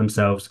have found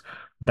themselves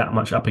that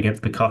much up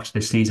against the cosh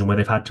this season, where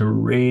they've had to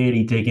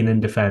really dig in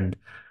and defend.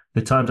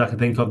 The times I can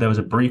think of, there was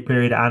a brief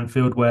period at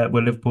Anfield where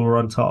Liverpool were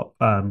on top.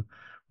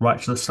 Right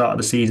to the start of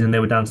the season, they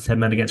were down to 10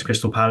 men against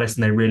Crystal Palace,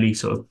 and they really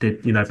sort of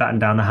did, batten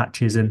down the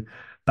hatches and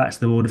back to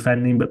the wall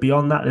defending. But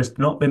beyond that, there's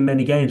not been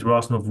many games where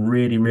Arsenal have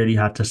really, really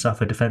had to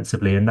suffer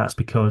defensively, and that's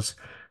because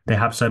they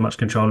have so much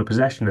control of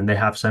possession and they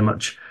have so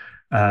much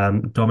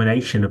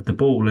domination of the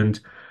ball. And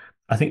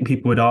I think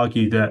people would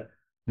argue that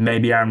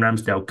maybe Aaron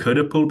Ramsdale could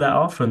have pulled that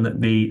off, and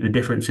that the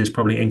difference is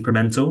probably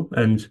incremental.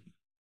 And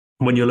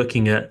when you're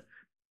looking at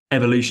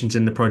evolutions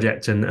in the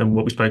project and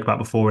what we spoke about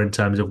before in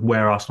terms of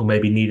where Arsenal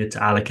maybe needed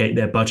to allocate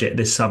their budget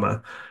this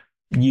summer,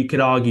 you could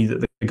argue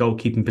that the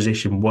goalkeeping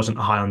position wasn't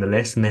high on the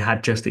list, and they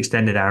had just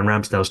extended Aaron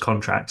Ramsdale's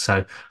contract.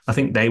 So I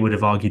think they would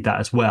have argued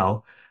that as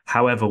well.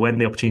 However, when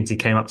the opportunity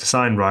came up to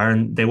sign Raya,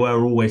 and they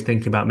were always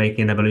thinking about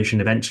making an evolution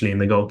eventually in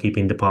the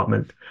goalkeeping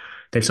department,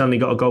 they've suddenly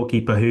got a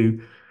goalkeeper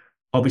who,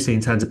 obviously,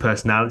 in terms of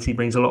personality,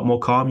 brings a lot more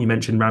calm. You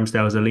mentioned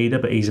Ramsdale as a leader,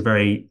 but he's a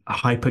very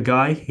hyper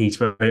guy. He's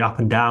very up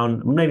and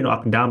down. Maybe not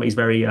up and down, but he's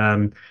very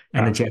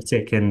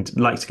energetic and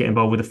likes to get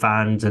involved with the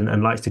fans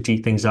and likes to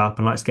G things up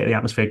and likes to get the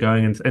atmosphere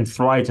going and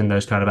thrives in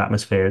those kind of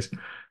atmospheres.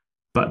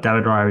 But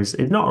David Raya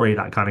is not really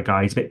that kind of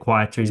guy. He's a bit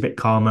quieter. He's a bit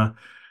calmer,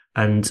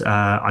 and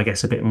I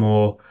guess a bit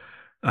more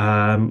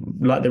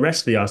like the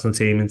rest of the Arsenal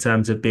team in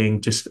terms of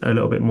being just a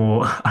little bit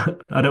more,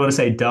 I don't want to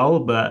say dull,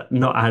 but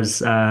not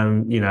as,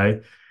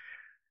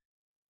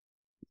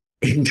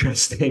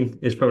 interesting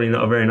is probably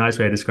not a very nice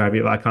way to describe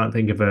it, but I can't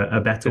think of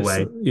a better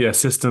way. Yeah,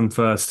 system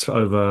first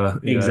over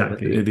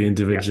exactly the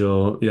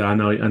individual. Yeah, I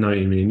know what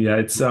you mean. Yeah,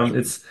 it's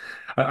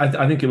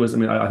I think it was. I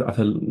mean, I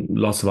thought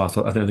lots of us.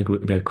 I think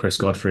we had Chris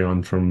Godfrey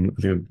on from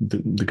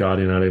the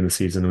Guardian earlier in the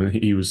season, and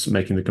he was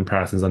making the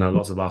comparisons. I know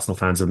lots of Arsenal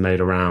fans have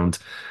made around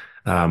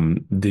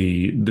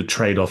the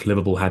trade-off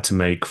Liverpool had to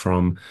make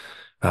from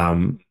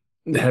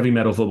heavy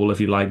metal football,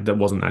 if you like, that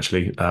wasn't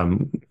actually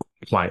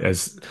quite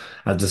as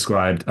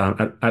described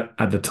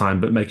at the time,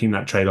 but making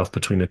that trade-off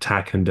between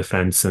attack and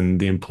defense, and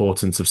the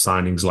importance of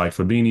signings like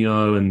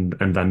Fabinho and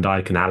Van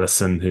Dijk and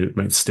Alisson,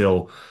 who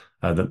still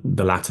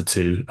the latter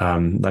two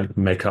like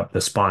make up the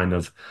spine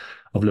of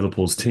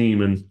Liverpool's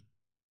team, and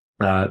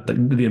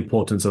the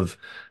importance of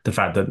the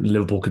fact that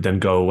Liverpool could then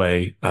go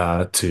away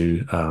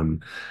to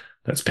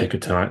let's pick a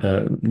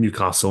time,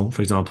 Newcastle,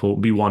 for example,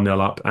 be 1-0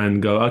 up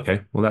and go,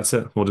 okay, well, that's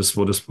it. We'll just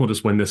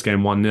win this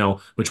game 1-0,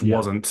 which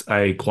wasn't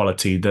a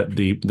quality that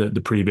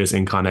the previous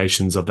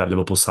incarnations of that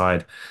Liverpool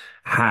side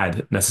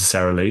had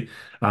necessarily.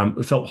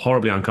 It felt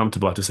horribly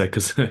uncomfortable, I have to say,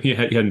 because you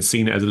hadn't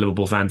seen it as a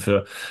Liverpool fan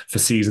for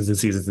seasons and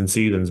seasons and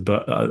seasons.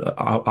 But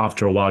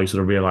after a while, you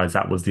sort of realised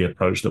that was the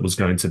approach that was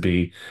going to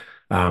be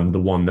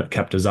the one that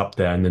kept us up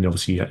there. And then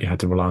obviously you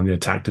had to rely on the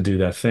attack to do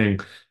their thing.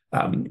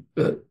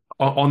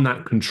 On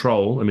that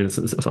control, I mean, it's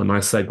a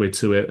nice segue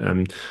to it,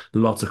 and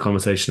lots of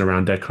conversation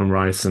around Declan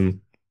Rice,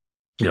 and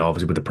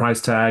obviously with the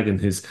price tag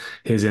and his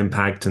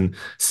impact, and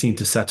seemed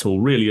to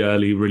settle really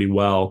early, really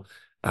well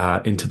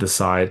into the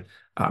side.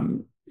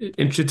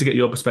 Interested to get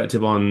your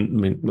perspective on. I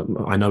mean,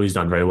 I know he's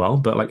done very well,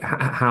 but like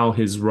how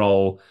his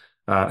role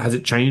has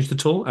it changed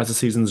at all as the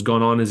season's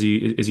gone on? Is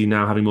he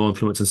now having more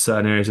influence in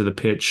certain areas of the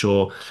pitch,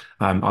 or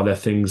are there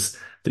things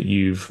that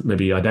you've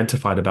maybe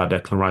identified about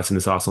Declan Rice in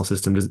this Arsenal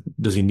system?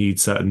 Does he need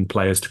certain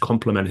players to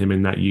complement him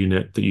in that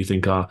unit that you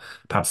think are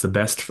perhaps the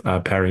best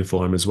pairing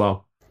for him as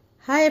well?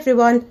 Hi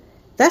everyone.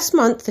 This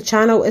month the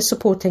channel is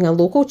supporting a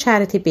local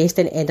charity based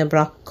in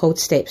Edinburgh called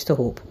Steps to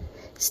Hope.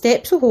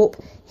 Steps to Hope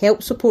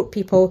helps support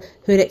people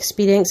who are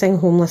experiencing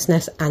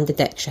homelessness and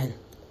addiction.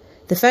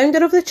 The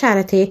founder of the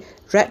charity,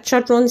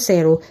 Richard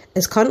Roncero,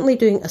 is currently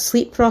doing a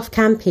Sleep Rough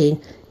campaign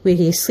where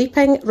he is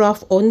sleeping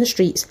rough on the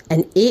streets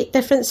in 8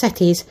 different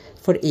cities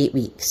for 8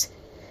 weeks.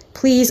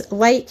 Please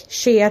like,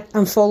 share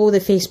and follow the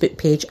Facebook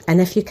page, and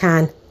if you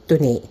can,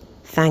 donate.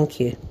 Thank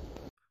you.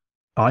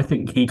 I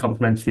think he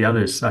complements the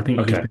others. I think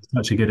he's been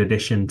such a good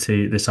addition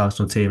to this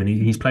Arsenal team, and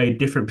he's played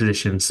different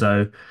positions.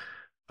 So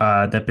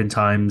there have been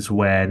times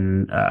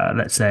when,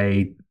 let's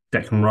say,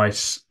 Declan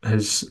Rice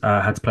has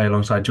had to play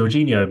alongside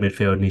Jorginho in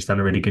midfield, and he's done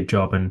a really good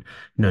job. And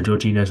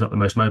Jorginho's not the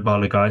most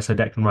mobile of guys, so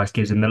Declan Rice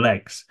gives him the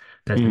legs.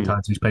 There's been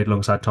times he's played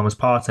alongside Thomas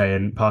Partey,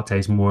 and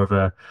Partey's more of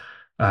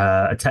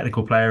a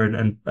technical player,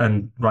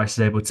 and Rice is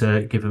able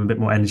to give him a bit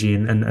more energy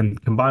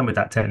and combine with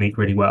that technique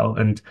really well.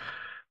 And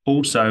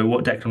also,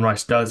 what Declan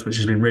Rice does, which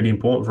has been really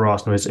important for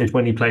Arsenal, is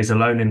when he plays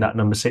alone in that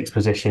number 6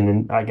 position,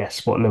 and I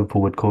guess what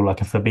Liverpool would call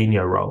like a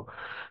Fabinho role.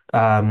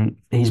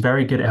 He's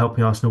very good at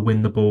helping Arsenal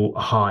win the ball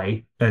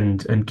high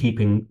and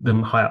keeping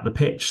them high up the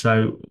pitch.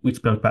 So we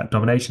spoke about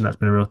domination. That's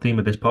been a real theme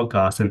of this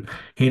podcast. And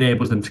he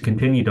enables them to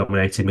continue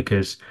dominating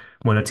because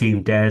when a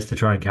team dares to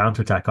try and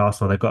counterattack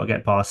Arsenal, they've got to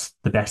get past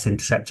the best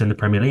interceptor in the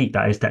Premier League.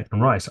 That is Declan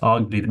Rice,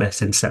 arguably the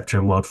best interceptor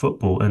in world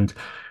football. And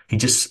he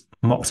just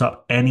mops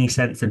up any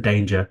sense of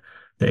danger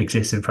that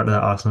exists in front of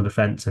that Arsenal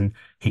defence. And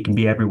he can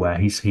be everywhere.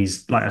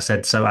 He's like I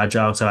said, so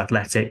agile, so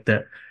athletic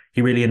that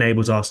he really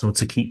enables Arsenal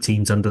to keep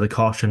teams under the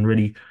cosh and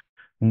really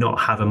not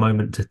have a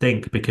moment to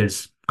think,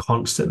 because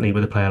constantly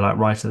with a player like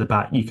Rice at the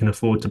back, you can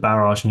afford to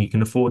barrage and you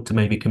can afford to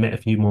maybe commit a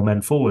few more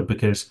men forward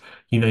because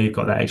you've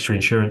got that extra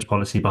insurance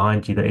policy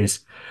behind you that is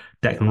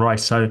Declan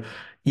Rice. So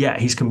yeah,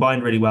 he's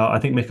combined really well. I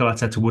think Mikel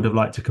Arteta would have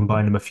liked to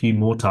combine him a few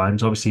more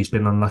times. Obviously, he's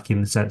been unlucky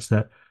in the sense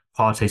that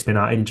Partey's been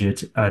out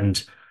injured,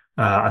 and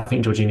I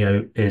think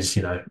Jorginho is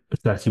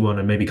 31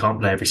 and maybe can't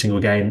play every single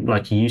game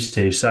like he used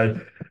to. So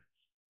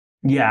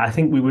yeah, I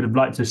think we would have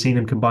liked to have seen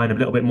him combine a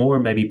little bit more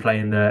and maybe play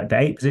in the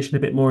 8 position a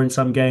bit more in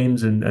some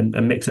games and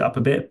mix it up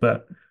a bit.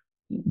 But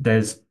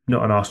there's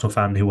not an Arsenal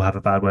fan who will have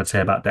a bad word to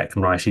say about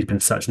Declan Rice. He's been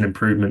such an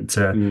improvement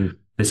to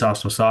this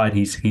Arsenal side.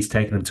 He's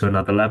taken them to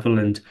another level.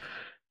 And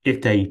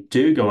if they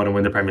do go on and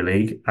win the Premier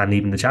League and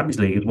even the Champions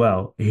League as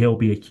well, he'll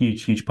be a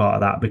huge, huge part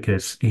of that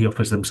because he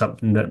offers them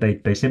something that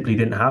they simply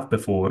didn't have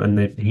before. And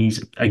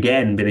he's,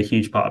 again, been a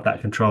huge part of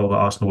that control that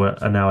Arsenal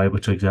are now able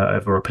to exert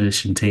over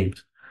opposition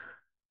teams.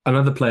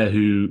 Another player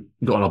who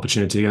got an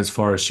opportunity against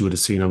Forest, you would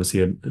have seen,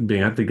 obviously,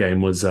 being at the game,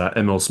 was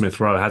Emil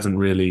Smith-Rowe. Hasn't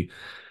really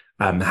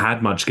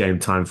had much game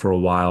time for a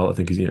while. I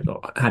think he's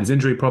had his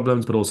injury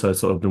problems, but also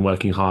sort of been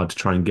working hard to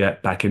try and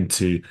get back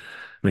into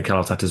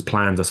Mikel Arteta's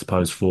plans, I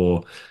suppose,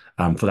 for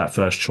that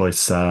first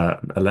choice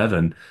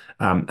 11.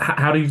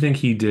 How do you think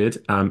he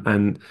did?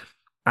 And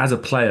as a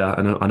player,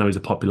 I know he's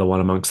a popular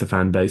one amongst the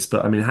fan base,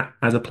 but I mean,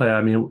 as a player,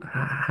 I mean,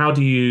 how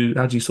do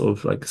you sort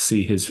of like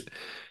see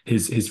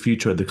his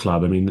future at the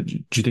club? I mean,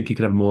 do you think he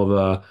could have more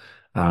of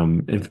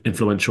a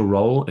influential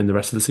role in the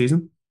rest of the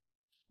season?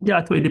 Yeah,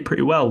 I thought he did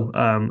pretty well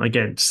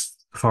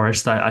against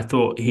Forest. I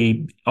thought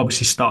he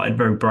obviously started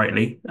very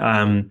brightly.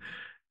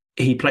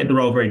 He played the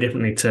role very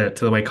differently to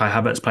the way Kai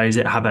Havertz plays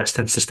it. Havertz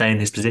tends to stay in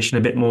his position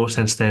a bit more,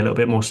 tends to stay a little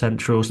bit more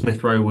central.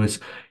 Smith-Rowe was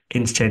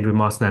interchanged with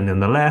Martinelli on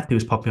the left. He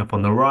was popping up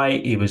on the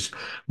right. He was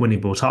winning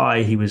balls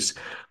high. He was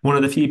one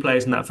of the few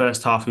players in that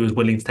first half who was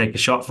willing to take a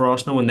shot for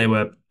Arsenal when they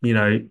were,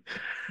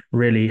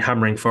 really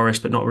hammering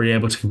Forest, but not really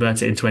able to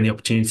convert it into any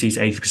opportunities.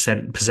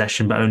 80%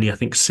 possession, but only, I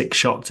think, 6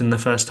 shots in the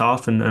first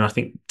half. And I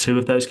think 2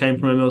 of those came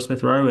from Emil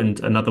Smith-Rowe and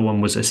another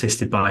one was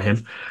assisted by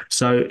him.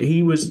 So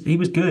he was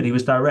good. He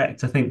was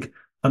direct. I think,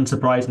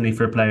 unsurprisingly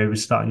for a player who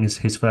was starting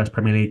his first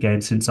Premier League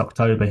game since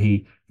October,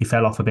 he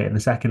fell off a bit in the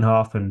second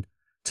half and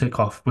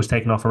was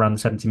taken off around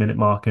the 70-minute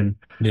mark. And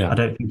I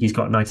don't think he's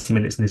got 90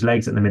 minutes in his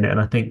legs at the minute. And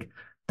I think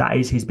that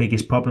is his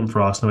biggest problem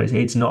for Arsenal.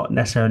 It's not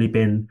necessarily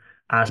been,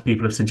 as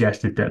people have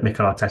suggested, that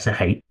Mikel Arteta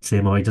hates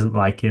him or he doesn't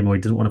like him or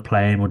he doesn't want to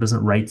play him or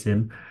doesn't rate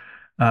him.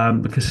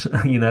 Because,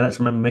 let's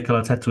remember Mikel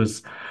Arteta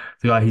was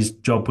the guy whose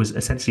job was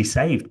essentially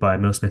saved by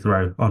Emil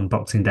Smith-Rowe on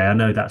Boxing Day. I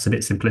know that's a bit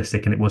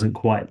simplistic and it wasn't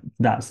quite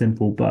that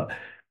simple, but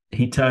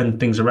he turned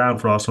things around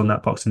for us on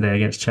that Boxing Day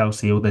against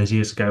Chelsea all those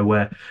years ago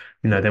where,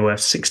 they were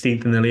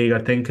 16th in the league, I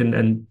think,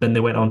 and then they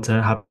went on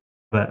to have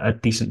a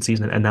decent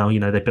season and now,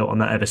 they built on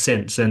that ever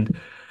since. And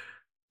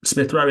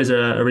Smith-Rowe is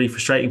a really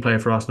frustrating player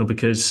for Arsenal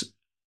because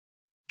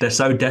they're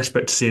so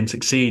desperate to see him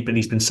succeed, but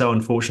he's been so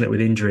unfortunate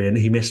with injury and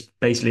he missed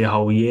basically a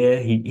whole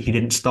year. He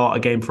didn't start a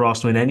game for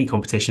Arsenal in any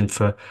competition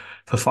for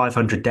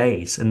 500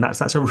 days. And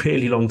that's a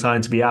really long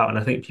time to be out. And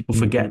I think people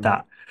forget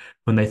that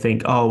when they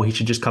think, oh, he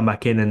should just come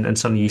back in and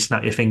suddenly you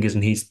snap your fingers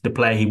and he's the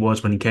player he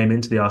was when he came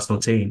into the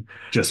Arsenal team.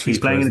 He's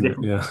playing in a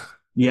different...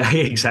 Yeah,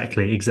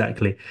 exactly.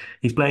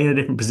 He's playing in a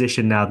different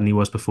position now than he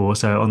was before.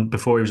 So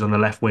before he was on the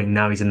left wing,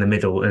 now he's in the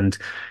middle. And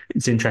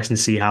it's interesting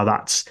to see how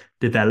that's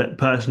developed.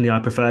 Personally, I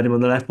preferred him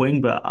on the left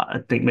wing, but I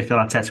think Mikel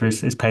Arteta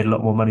has paid a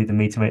lot more money than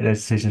me to make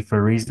those decisions for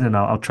a reason. And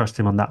I'll trust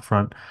him on that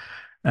front.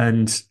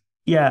 And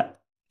yeah,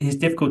 his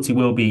difficulty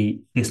will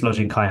be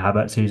dislodging Kai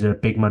Havertz, who's a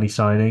big money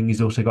signing.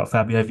 He's also got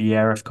Fabio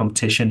Vieira of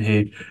competition,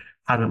 who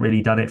hadn't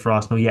really done it for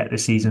Arsenal yet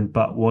this season,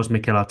 but was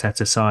Mikel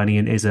Arteta signing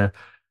and is a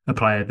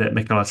player that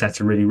Mikel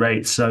Arteta really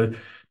rates. So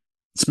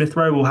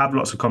Smith-Rowe will have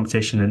lots of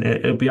competition and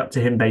it'll be up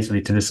to him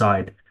basically to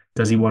decide,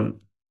 does he want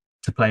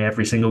to play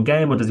every single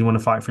game or does he want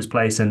to fight for his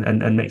place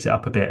and mix it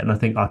up a bit? And I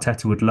think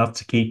Arteta would love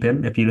to keep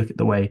him. If you look at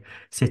the way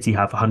City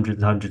have hundreds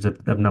and hundreds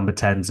of number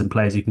 10s and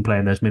players who can play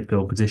in those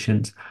midfield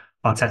positions,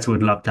 Arteta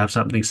would love to have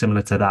something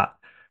similar to that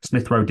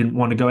Smith Rowe didn't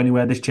want to go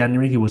anywhere this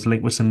January. He was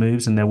linked with some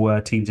moves and there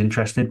were teams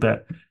interested,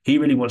 but he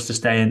really wants to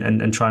stay in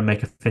and try and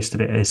make a fist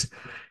of it as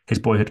his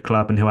boyhood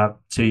club, and he'll have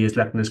 2 years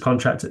left in his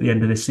contract at the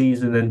end of this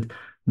season. And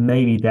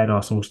maybe then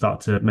Arsenal will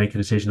start to make a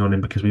decision on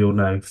him, because we all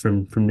know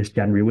from this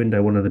January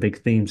window, one of the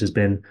big themes has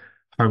been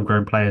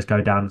homegrown players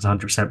go down as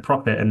 100%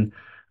 profit, and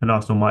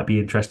Arsenal might be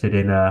interested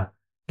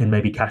in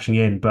maybe cashing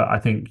in. But I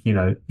think,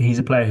 he's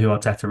a player who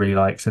Arteta really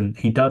likes, and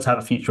he does have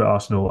a future at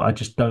Arsenal. I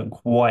just don't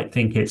quite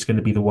think it's going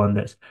to be the one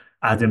that's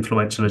as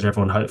influential as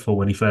everyone hoped for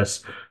when he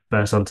first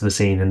burst onto the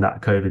scene in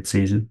that COVID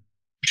season.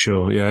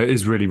 Sure, yeah, it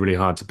is really, really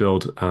hard to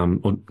build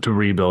or to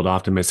rebuild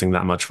after missing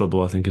that much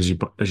football. I think, as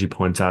you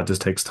point out, it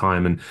just takes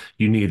time, and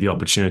you need the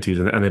opportunities,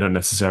 and they don't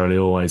necessarily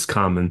always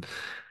come. And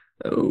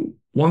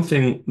one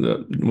thing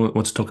that I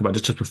want to talk about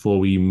just before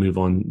we move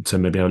on to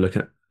maybe have a look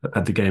at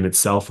the game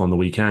itself on the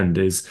weekend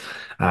is,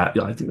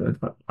 I think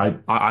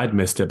I'd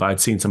missed it, but I'd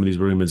seen some of these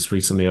rumors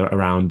recently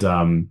around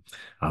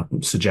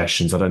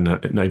suggestions. I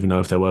don't even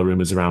know if there were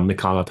rumors around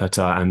Mikel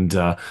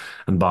Arteta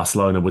and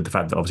Barcelona, with the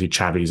fact that obviously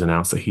Xavi's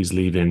announced that he's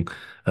leaving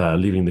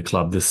the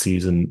club this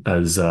season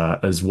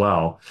as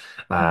well.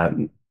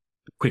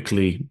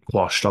 Quickly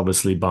quashed,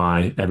 obviously,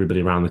 by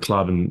everybody around the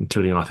club,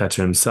 including Arteta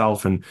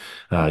himself. And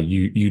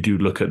you do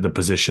look at the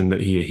position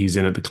that he's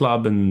in at the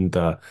club, and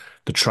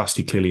the trust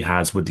he clearly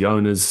has with the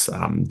owners,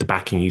 the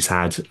backing he's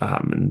had,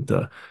 and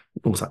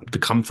also the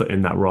comfort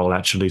in that role,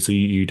 actually. So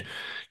you'd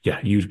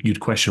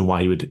question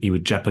why he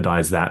would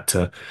jeopardize that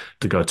to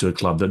go to a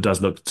club that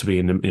does look to be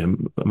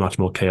in a much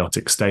more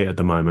chaotic state at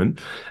the moment.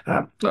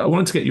 I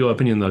wanted to get your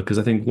opinion, though, because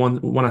I think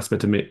one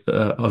aspect of it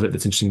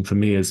that's interesting for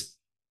me is,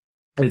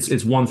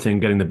 it's one thing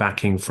getting the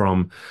backing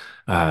from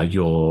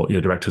your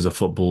directors of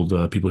football,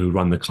 the people who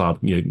run the club,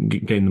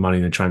 getting the money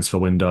in the transfer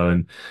window,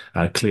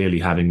 and clearly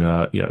having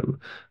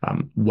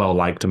well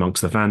liked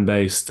amongst the fan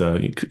base,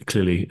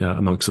 clearly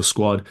amongst the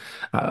squad.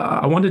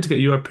 I wanted to get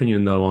your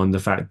opinion, though, on the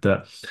fact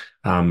that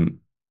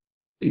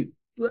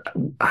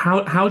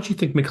how do you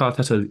think Mikel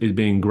Arteta is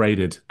being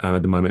graded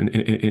at the moment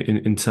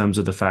in terms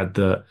of the fact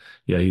that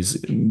he's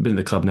been in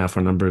the club now for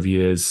a number of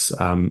years,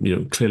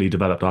 clearly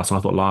developed Arsenal.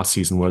 I thought last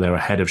season where they were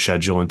ahead of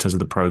schedule in terms of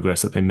the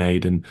progress that they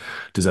made, and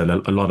deserve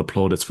a lot of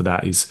plaudits for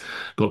that. He's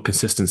got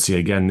consistency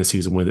again this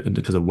season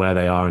because of where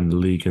they are in the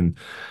league, and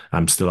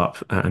still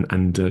up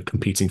and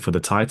competing for the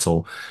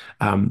title.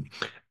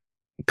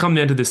 Come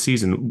the end of this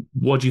season,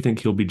 what do you think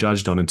he'll be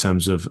judged on in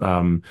terms of,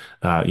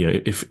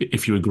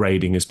 if you were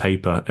grading his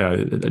paper?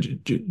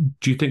 Do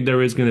you think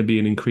there is going to be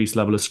an increased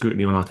level of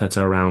scrutiny on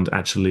Arteta around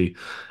actually,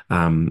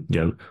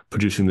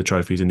 producing the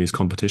trophies in these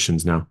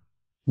competitions now?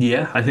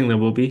 Yeah, I think there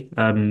will be.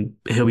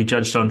 He'll be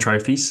judged on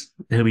trophies.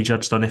 He'll be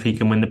judged on if he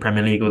can win the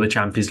Premier League or the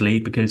Champions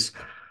League, because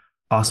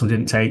Arsenal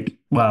didn't take,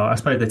 well, I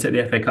suppose they took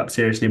the FA Cup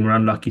seriously and were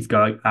unlucky to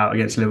go out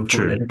against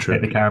Liverpool. They didn't take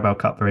the Carabao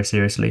Cup very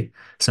seriously.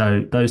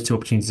 So those two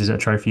opportunities at a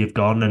trophy have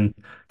gone. And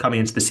coming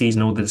into the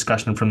season, all the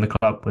discussion from the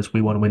club was,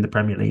 we want to win the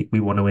Premier League, we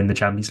want to win the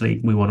Champions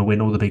League, we want to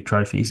win all the big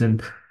trophies.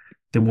 And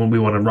then we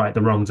want to right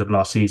the wrongs of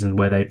last season,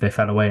 where they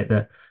fell away at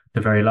the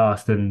very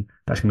last. And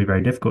that's going to be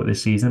very difficult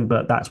this season.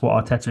 But that's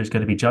what Arteta is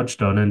going to be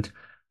judged on. And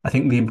I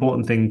think the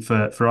important thing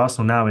for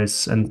Arsenal now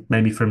is, and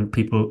maybe from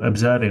people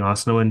observing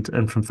Arsenal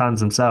and from fans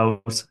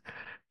themselves,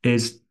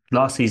 is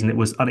last season it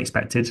was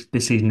unexpected.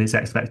 This season it's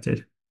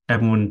expected.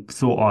 Everyone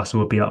thought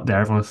Arsenal would be up there.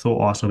 Everyone thought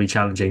Arsenal would be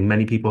challenging.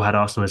 Many people had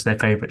Arsenal as their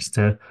favourites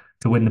to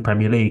win the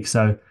Premier League.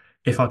 So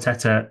if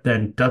Arteta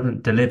then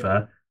doesn't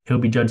deliver, he'll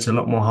be judged a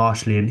lot more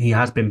harshly, and he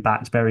has been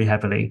backed very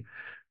heavily.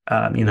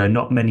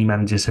 Not many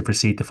managers have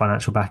received the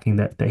financial backing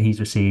that he's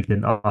received,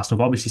 and Arsenal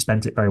have obviously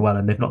spent it very well,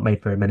 and they've not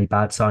made very many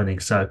bad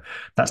signings. So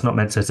that's not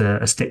meant as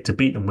a stick to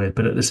beat them with.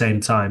 But at the same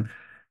time,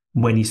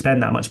 when you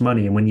spend that much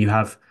money and when you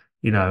have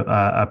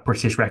a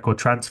British record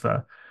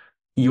transfer,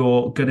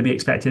 you're going to be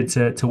expected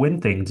to win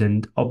things.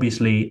 And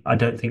obviously, I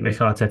don't think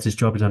Mikel Arteta's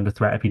job is under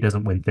threat if he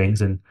doesn't win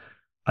things. And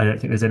I don't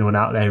think there's anyone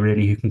out there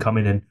really who can come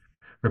in and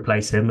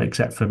replace him,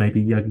 except for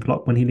maybe Jurgen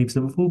Klopp when he leaves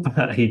Liverpool.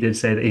 But he did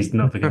say that he's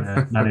not going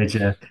to manage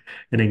an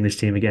English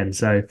team again.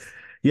 So,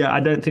 yeah,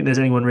 I don't think there's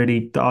anyone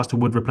really that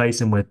Arsenal would replace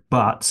him with.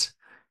 But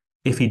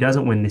if he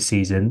doesn't win this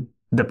season,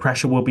 the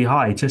pressure will be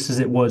high, just as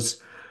it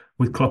was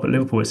with Klopp at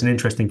Liverpool. It's an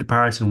interesting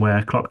comparison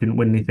where Klopp didn't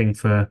win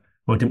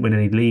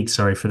any leagues,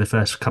 for the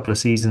first couple of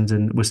seasons,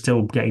 and was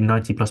still getting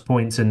 90 plus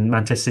points, and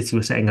Manchester City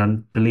was setting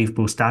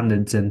unbelievable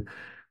standards, and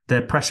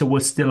the pressure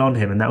was still on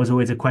him, and that was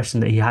always a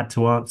question that he had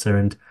to answer.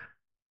 And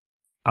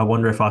I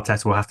wonder if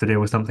Arteta will have to deal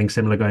with something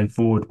similar going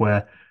forward,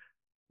 where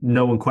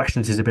no one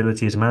questions his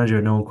ability as a manager,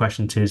 and no one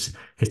questions his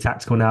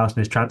tactical nous and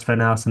his transfer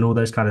nous and all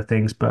those kind of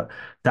things, but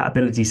that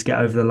ability to get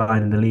over the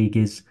line in the league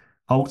is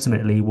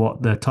ultimately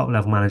what the top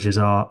level managers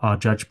are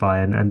judged by,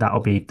 and that'll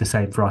be the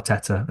same for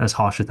Arteta, as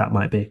harsh as that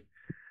might be.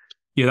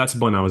 Yeah, that's the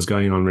point I was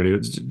going on, really.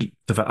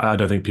 I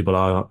don't think people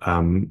are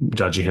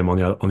judging him on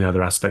the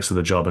other aspects of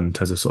the job in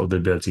terms of sort of the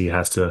ability he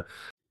has to.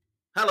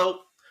 Hello,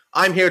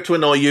 I'm here to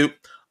annoy you.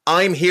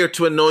 I'm here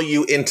to annoy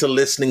you into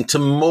listening to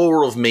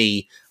more of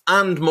me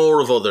and more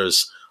of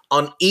others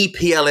on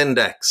EPL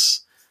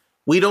Index.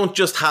 we don't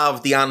just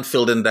have the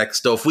Anfield Index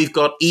stuff. We've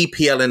got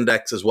EPL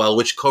Index as well,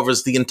 which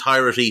covers the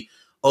entirety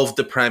of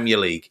the Premier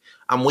League.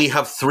 And we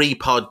have 3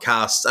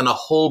 podcasts and a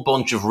whole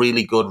bunch of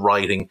really good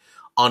writing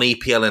on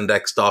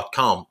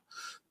EPLindex.com.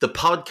 The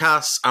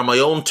podcasts are my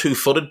own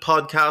Two-Footed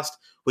podcast,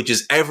 which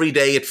is every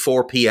day at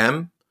 4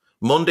 p.m.,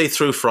 Monday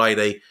through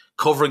Friday,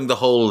 covering the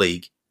whole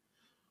league.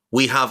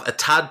 We have A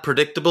Tad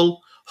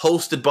Predictable,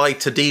 hosted by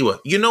Tadiwa.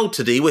 You know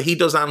Tadiwa, he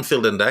does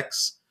Anfield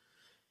Index.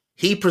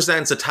 He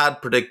presents A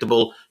Tad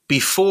Predictable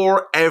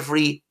before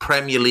every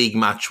Premier League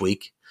match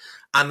week.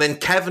 And then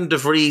Kevin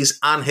DeVries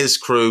and his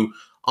crew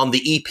on the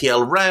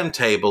EPL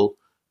Roundtable,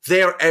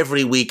 they're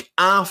every week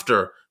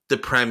after the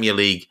Premier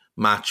League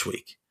match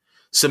week.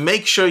 So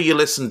make sure you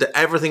listen to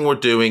everything we're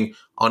doing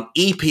on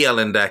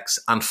EPL Index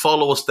and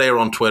follow us there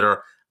on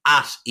Twitter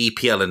at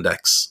EPL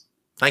Index.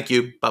 Thank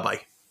you.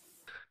 Bye-bye.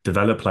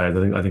 Develop players.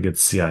 I think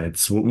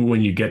it's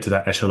when you get to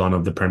that echelon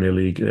of the Premier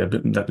League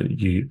that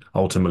you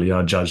ultimately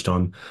are judged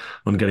on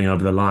getting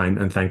over the line,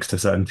 and thanks to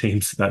certain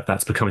teams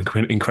that's become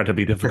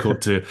incredibly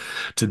difficult to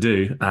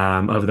do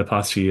over the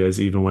past few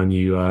years, even when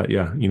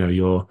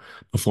you're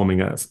performing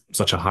at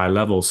such a high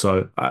level.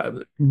 So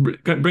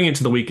bring it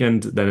to the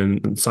weekend. Then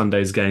in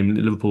Sunday's game,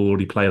 Liverpool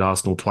already played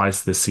Arsenal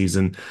twice this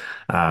season.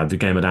 The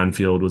game at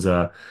Anfield was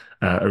a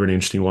really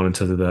interesting one in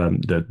terms of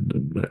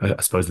the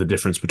I suppose the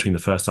difference between the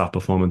first half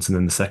performance and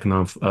then the second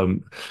half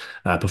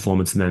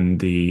performance, and then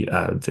the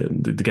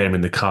game in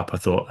the cup. I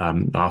thought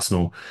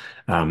Arsenal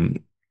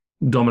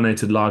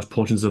dominated large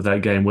portions of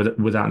that game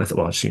without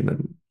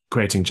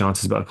creating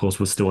chances, but of course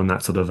was still in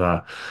that sort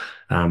of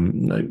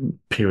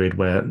period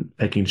where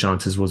taking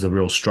chances was a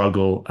real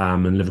struggle,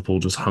 and Liverpool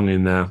just hung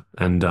in there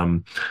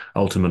and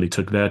ultimately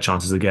took their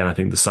chances again. I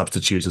think the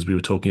substitutes, as we were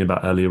talking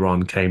about earlier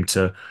on, came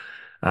to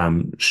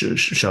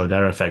show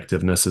their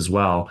effectiveness as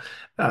well.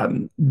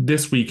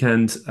 This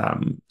weekend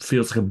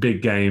feels like a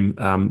big game.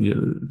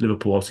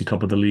 Liverpool obviously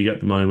top of the league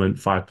at the moment,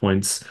 5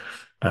 points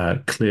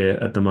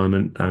clear at the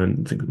moment,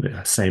 and I think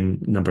the same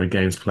number of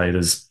games played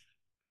as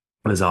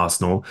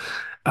Arsenal.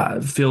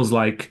 Feels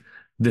like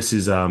this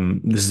is a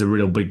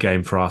real big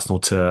game for Arsenal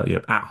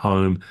to at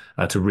home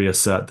to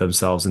reassert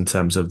themselves in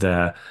terms of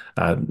their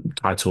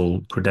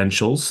title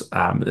credentials.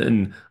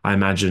 And I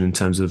imagine in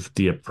terms of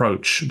the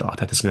approach that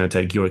Arteta's going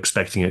to take, you're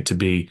expecting it to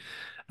be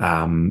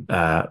a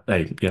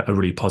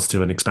really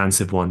positive and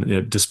expansive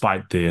one,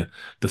 despite the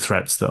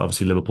threats that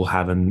obviously Liverpool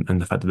have and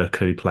the fact that they're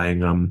clearly playing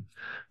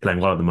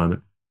well at the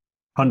moment.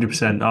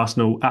 100%.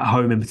 Arsenal at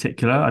home in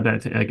particular, I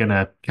don't think they're going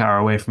to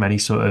carry away from any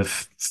sort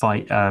of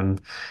fight.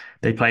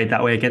 They played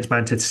that way against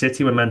Manchester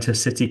City when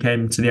Manchester City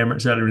came to the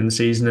Emirates earlier in the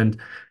season.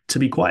 And to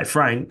be quite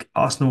frank,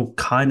 Arsenal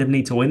kind of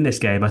need to win this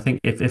game. I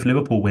think if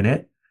Liverpool win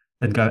it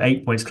and go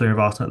 8 points clear of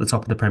Arsenal at the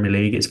top of the Premier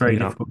League, it's very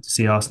difficult to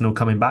see Arsenal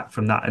coming back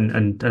from that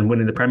and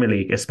winning the Premier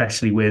League,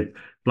 especially with,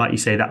 like you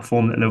say, that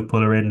form that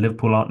Liverpool are in.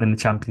 Liverpool aren't in the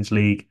Champions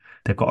League.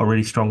 They've got a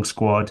really strong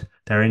squad.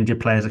 Their injured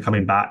players are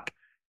coming back.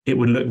 It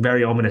would look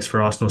very ominous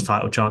for Arsenal's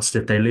title chances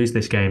if they lose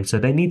this game. So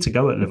they need to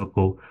go at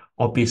Liverpool.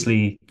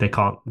 Obviously, they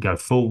can't go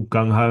full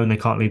gung-ho and they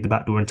can't leave the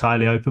back door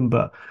entirely open,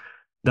 but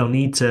they'll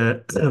need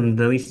to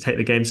take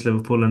the game to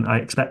Liverpool, and I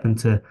expect them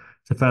to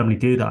firmly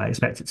do that. I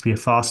expect it to be a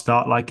fast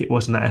start like it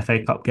was in that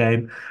FA Cup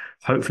game,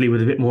 hopefully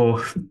with a bit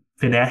more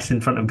finesse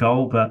in front of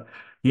goal. But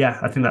yeah,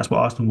 I think that's what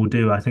Arsenal will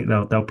do. I think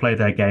they'll play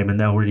their game and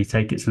they'll really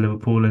take it to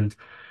Liverpool. And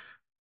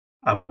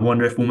I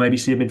wonder if we'll maybe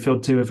see a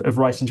midfield two of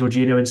Rice and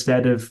Jorginho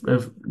instead of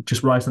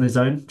just Rice on his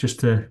own, just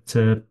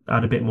to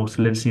add a bit more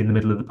solidity in the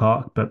middle of the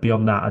park. But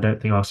beyond that, I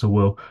don't think Arsenal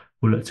will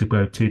look to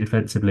go too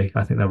defensively.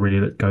 I think they'll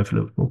really look to go for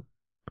Liverpool.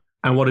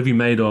 And what have you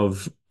made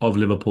of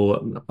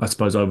Liverpool? I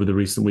suppose over the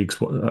recent weeks,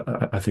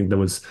 I think there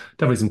was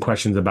definitely some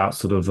questions about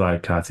sort of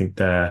like, I think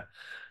their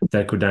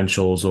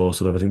credentials, or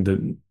sort of, I think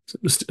that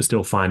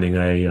still finding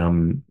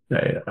an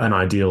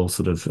ideal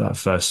sort of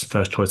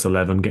first choice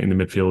 11, getting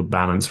the midfield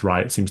balance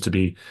right seems to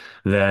be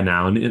there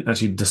now. And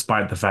actually,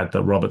 despite the fact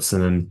that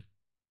Robertson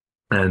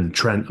and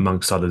Trent,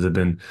 amongst others, have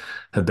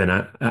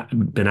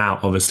been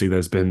out, obviously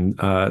there's been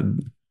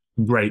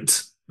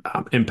great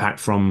impact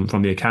from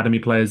the academy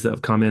players that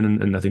have come in,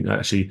 and I think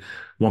actually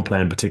one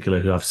player in particular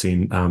who I've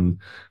seen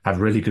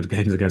have really good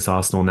games against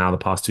Arsenal now the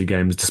past 2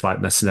 games,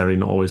 despite necessarily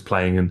not always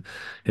playing in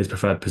his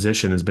preferred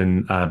position, has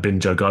been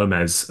Joe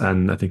Gomez,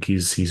 and I think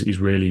he's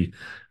really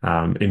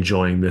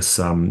enjoying this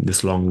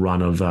long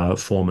run of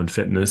form and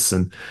fitness.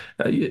 And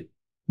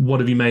what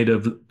have you made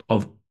of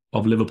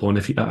Liverpool? And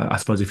if I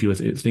suppose if you were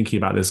thinking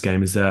about this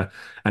game, is there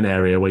an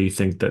area where you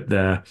think that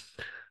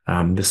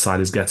this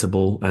side is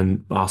gettable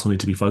and Arsenal need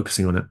to be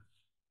focusing on it?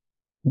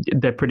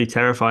 They're pretty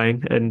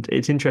terrifying, and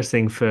it's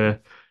interesting. For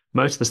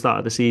most of the start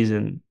of the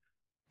season,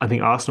 I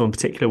think Arsenal in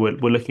particular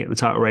were looking at the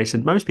title race,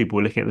 and most people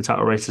were looking at the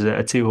title race as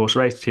a 2-horse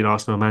race between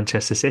Arsenal and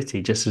Manchester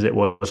City, just as it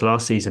was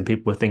last season.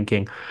 People were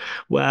thinking,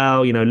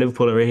 well,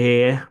 Liverpool are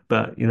here,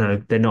 but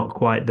they're not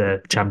quite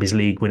the Champions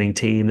League winning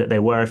team that they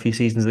were a few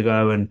seasons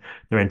ago, and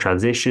they're in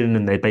transition,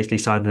 and they basically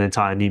signed an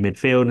entire new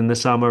midfield in the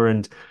summer,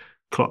 and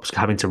Klopp's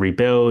having to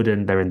rebuild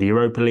and they're in the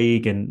Europa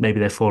League and maybe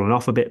they've fallen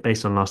off a bit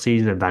based on last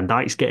season and Van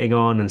Dijk's getting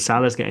on and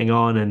Salah's getting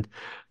on,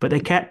 but they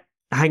kept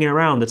hanging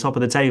around the top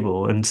of the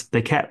table and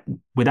they kept,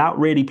 without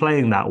really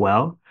playing that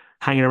well,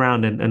 hanging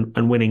around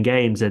and winning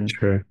games. And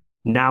True.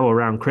 now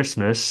around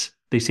Christmas,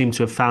 they seem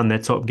to have found their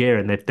top gear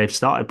and they've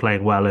started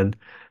playing well. And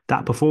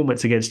that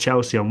performance against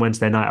Chelsea on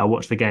Wednesday night, I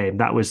watched the game.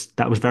 That was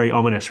very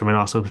ominous from an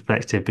Arsenal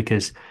perspective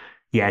because,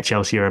 yeah,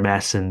 Chelsea are a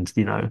mess and,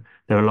 they're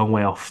a long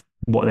way off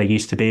what they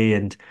used to be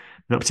and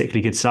not a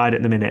particularly good side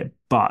at the minute.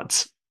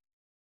 But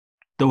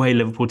the way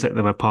Liverpool took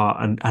them apart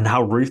and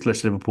how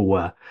ruthless Liverpool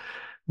were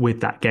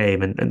with that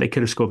game, and they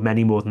could have scored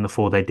many more than the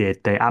 4 they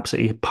did. They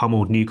absolutely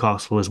pummeled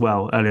Newcastle as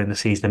well earlier in the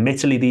season.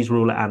 Admittedly, these were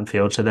all at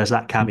Anfield, so there's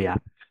that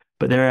caveat.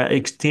 But they're an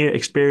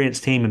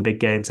experienced team in big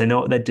games. They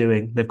know what they're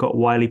doing. They've got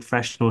wily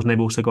professionals, and they've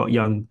also got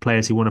young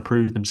players who want to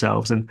prove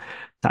themselves, and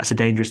that's a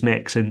dangerous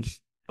mix. And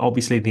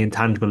obviously, the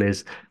intangible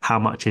is how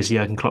much is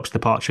Jurgen Klopp's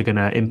departure going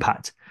to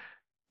impact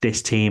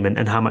this team,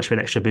 and how much of an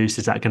extra boost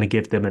is that going to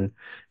give them, and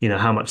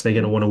how much they're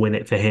going to want to win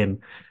it for him.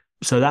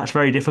 So that's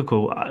very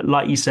difficult.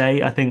 Like you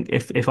say, I think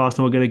if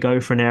Arsenal are going to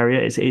go for an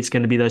area, it's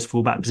going to be those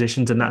fullback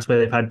positions, and that's where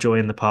they've had joy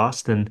in the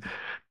past. And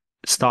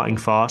starting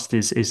fast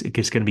is going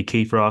to be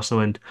key for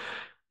Arsenal. And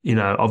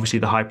obviously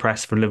the high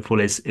press for Liverpool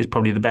is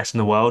probably the best in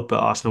the world, but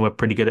Arsenal are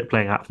pretty good at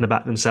playing out from the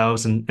back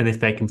themselves. And if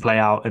they can play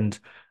out and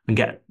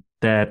get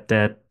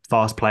their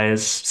fast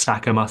players,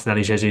 Saka,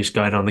 Martinelli, Jesus,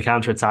 going on the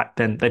counter attack,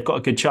 then they've got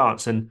a good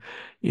chance. And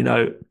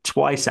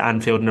twice at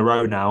Anfield in a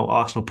row now,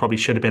 Arsenal probably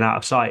should have been out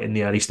of sight in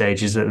the early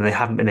stages, and they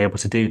haven't been able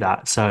to do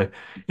that. So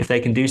if they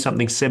can do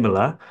something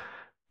similar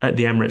at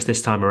the Emirates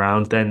this time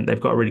around, then they've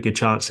got a really good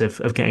chance of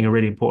getting a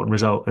really important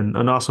result. And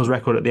Arsenal's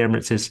record at the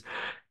Emirates is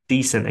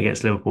decent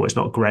against Liverpool. It's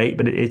not great,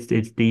 but it's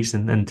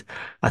decent. And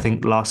I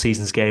think last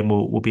season's game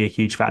will be a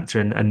huge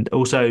factor. And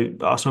also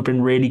Arsenal have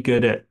been really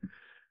good at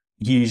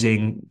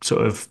using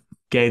sort of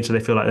games where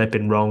they feel like they've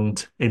been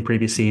wronged in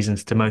previous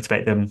seasons to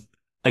motivate them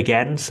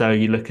again. So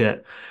you look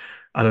at,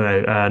 I don't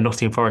know,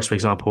 Nottingham Forest, for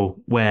example,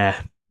 where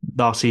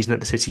last season at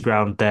the City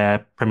Ground,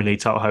 their Premier League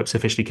title hopes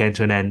officially came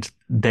to an end.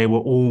 They were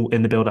all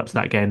in the build-up to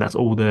that game. That's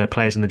all the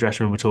players in the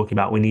dressing room were talking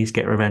about. We need to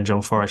get revenge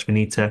on Forest. We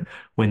need to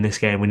win this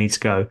game. We need to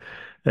go.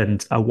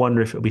 And I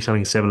wonder if it'll be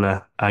something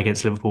similar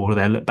against Liverpool, where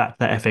they'll look back to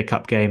that FA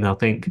Cup game and they'll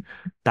think,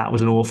 that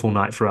was an awful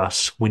night for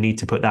us. We need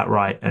to put that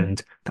right.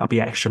 And that'll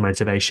be extra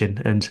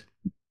motivation. And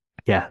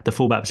yeah, the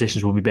fullback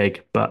positions will be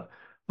big, but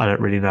I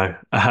don't really know.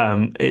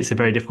 It's a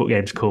very difficult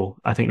game to call.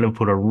 I think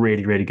Liverpool are a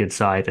really, really good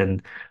side,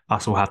 and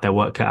Arsenal have their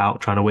work cut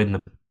out trying to win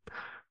them.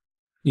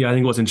 Yeah, I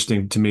think what's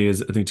interesting to me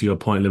is, I think to your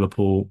point,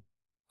 Liverpool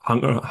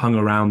hung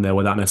around there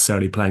without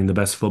necessarily playing the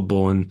best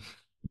football, and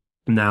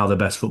now the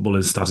best football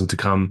is starting to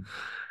come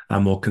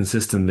more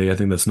consistently. I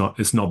think it's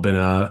not been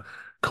a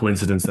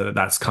coincidence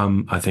that's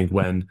come, I think,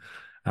 when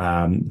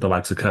the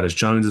likes of Curtis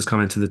Jones has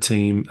come into the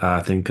team. I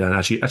think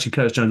actually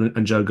Curtis Jones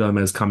and Joe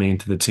Gomez coming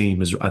into the team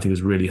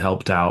has really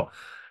helped out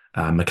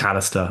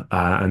McAllister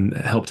and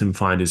helped him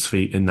find his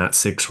feet in that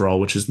 6 role,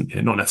 which is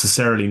not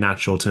necessarily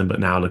natural to him, but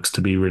now looks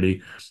to be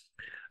really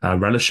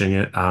relishing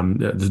it.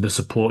 The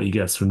support he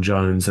gets from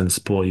Jones and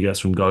support he gets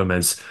from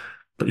Gomez,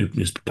 but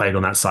he's played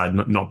on that side,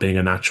 not being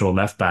a natural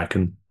left back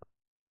and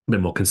a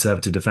bit more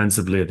conservative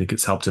defensively. I think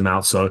it's helped him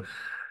out. So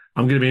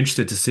I'm going to be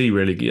interested to see,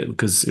 really,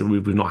 because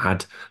we've not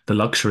had the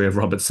luxury of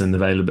Robertson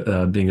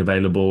being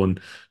available, and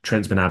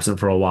Trent's been absent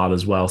for a while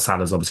as well.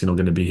 Salah's obviously not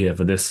going to be here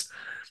for this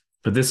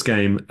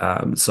game.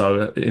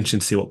 So interesting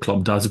to see what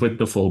Klopp does with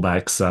the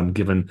fullbacks,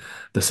 given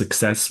the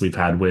success we've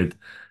had with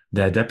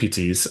their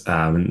deputies.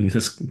 And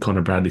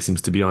Conor Bradley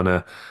seems to be on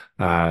a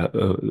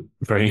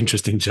very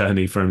interesting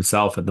journey for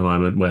himself at the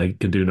moment, where he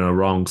can do no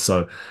wrong.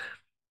 So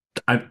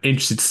I'm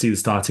interested to see the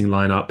starting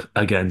lineup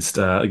against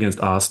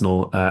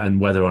Arsenal, and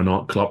whether or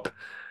not Klopp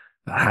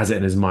has it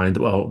in his mind,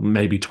 well,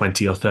 maybe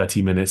 20 or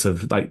 30 minutes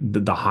of like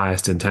the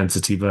highest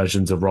intensity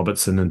versions of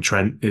Robertson and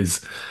Trent is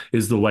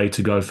the way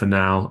to go for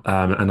now.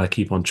 And I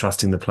keep on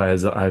trusting the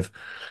players that I've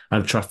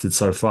trusted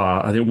so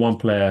far. I think one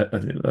player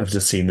I've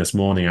just seen this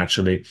morning,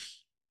 actually,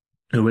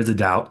 who is a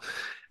doubt,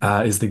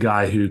 is the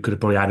guy who could have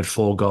probably added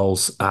 4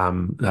 goals to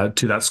that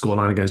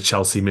scoreline against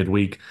Chelsea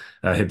midweek.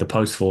 Hit the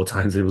post 4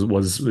 times. It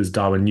was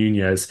Darwin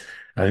Nunez.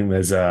 I think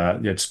there's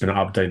just been an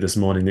update this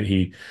morning that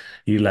he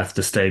left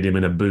the stadium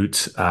in a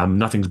boot.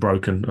 Nothing's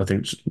broken. I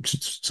think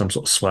some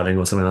sort of swelling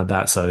or something like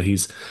that. So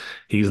he's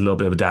a little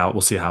bit of a doubt.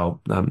 We'll see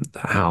how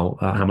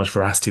much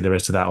veracity there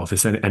is to that, or if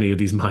it's any of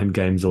these mind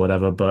games or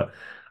whatever. But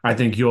I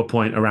think your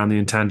point around the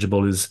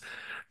intangible is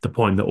the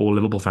point that all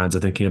Liverpool fans are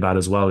thinking about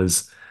as well.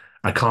 Is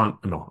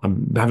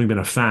I'm having been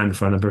a fan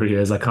for a number of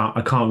years. I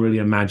can't really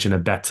imagine a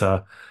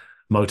better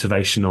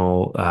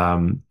motivational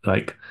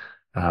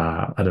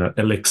I don't know,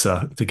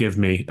 elixir to give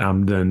me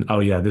than, oh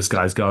yeah, this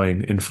guy's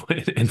going in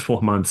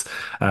 4 months.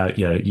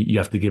 You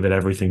have to give it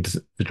everything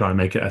to try and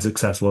make it as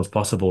successful as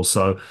possible.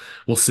 So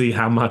we'll see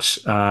how much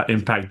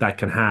impact that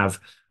can have.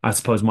 I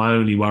suppose my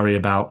only worry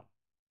about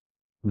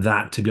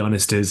that, to be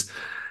honest, is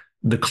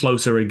the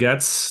closer it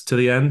gets to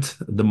the end,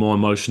 the more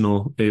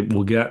emotional it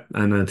will get.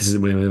 And this is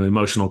really an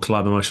emotional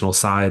club, emotional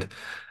side.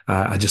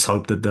 I just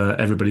hope that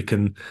everybody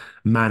can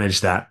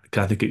manage that.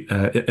 I think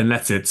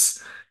unless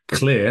it's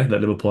clear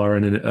that Liverpool are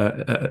in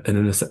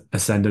an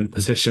ascendant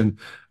position,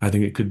 I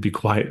think it could be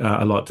quite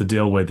a lot to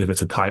deal with if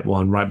it's a tight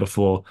one right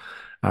before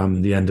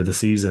the end of the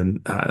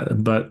season.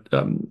 But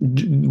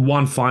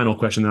one final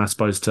question, I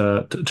suppose,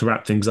 to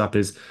wrap things up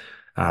is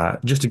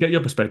just to get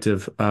your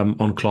perspective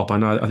on Klopp.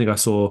 I think I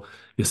saw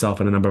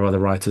yourself and a number of other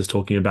writers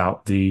talking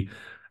about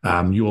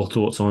your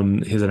thoughts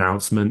on his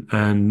announcement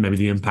and maybe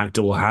the impact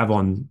it will have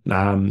on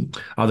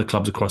other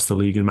clubs across the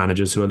league and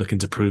managers who are looking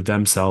to prove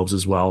themselves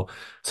as well.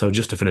 So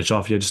just to finish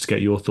off here, just to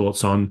get your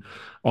thoughts on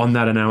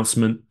that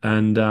announcement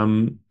and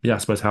I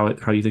suppose how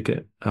you think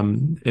it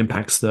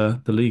impacts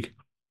the league.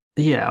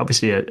 Yeah,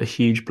 obviously a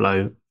huge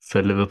blow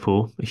for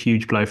Liverpool, a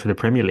huge blow for the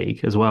Premier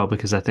League as well,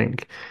 because I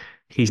think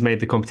he's made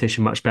the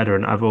competition much better,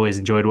 and I've always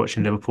enjoyed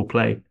watching Liverpool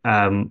play,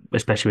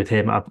 especially with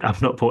him.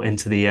 I've not bought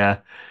into the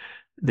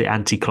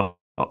anti-Klopp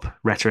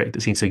rhetoric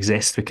that seems to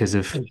exist because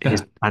of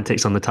his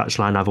antics on the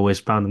touchline. I've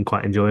always found them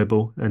quite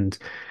enjoyable, and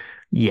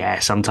yeah,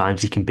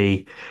 sometimes he can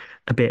be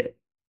a bit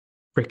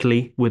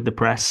prickly with the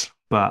press,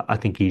 but I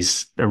think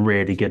he's a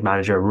really good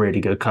manager, a really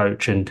good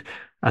coach, and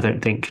I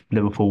don't think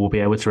Liverpool will be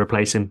able to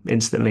replace him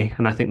instantly.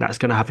 And I think that's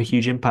going to have a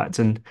huge impact.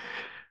 And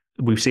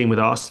we've seen with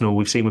Arsenal,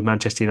 we've seen with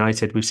Manchester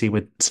United, we've seen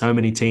with so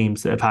many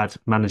teams that have had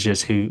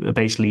managers who are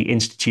basically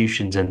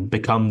institutions and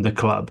become the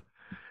club,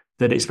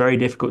 that it's very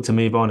difficult to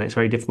move on. It's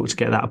very difficult to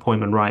get that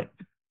appointment right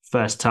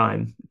first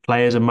time.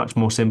 Players are much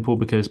more simple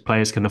because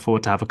players can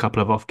afford to have a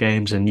couple of off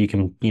games and you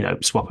can,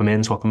 swap them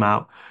in, swap them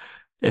out.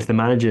 If the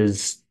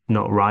manager's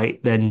not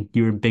right, then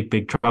you're in big,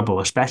 big trouble,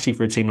 especially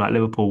for a team like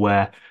Liverpool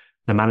where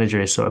the manager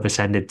is sort of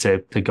ascended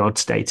to God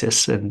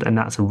status. And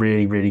that's a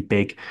really, really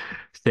big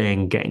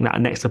thing. Getting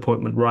that next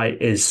appointment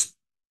right is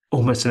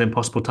almost an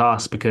impossible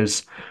task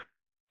because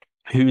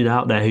who's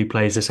out there who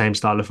plays the same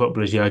style of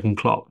football as Jurgen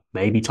Klopp?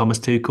 Maybe Thomas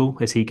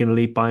Tuchel. Is he going to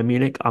leave Bayern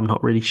Munich? I'm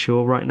not really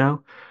sure right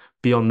now.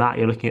 Beyond that,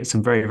 you're looking at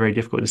some very, very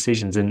difficult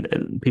decisions.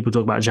 And people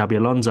talk about Xabi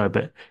Alonso,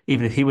 but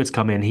even if he were to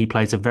come in, he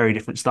plays a very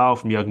different style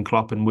from Jurgen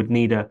Klopp and would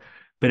need a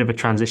bit of a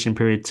transition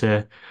period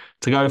to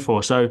go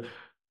for. So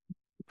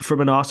from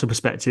an Arsenal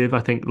perspective, I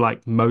think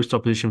like most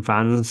opposition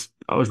fans,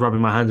 I was rubbing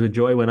my hands with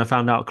joy when I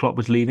found out Klopp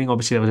was leaving.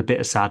 Obviously, there was a bit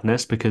of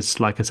sadness because,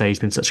 like I say, he's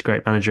been such a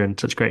great manager and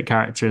such a great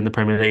character in the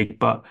Premier League.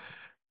 But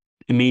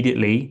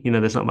immediately,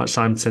 there's not much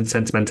time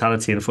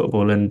sentimentality in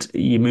football, and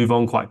you move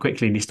on quite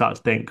quickly and you start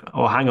to think,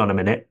 oh, hang on a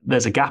minute,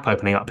 there's a gap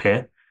opening up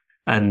here.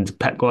 And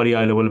Pep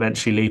Guardiola will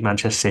eventually leave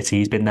Manchester City.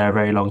 He's been there a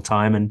very long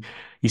time. And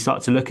you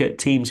start to look at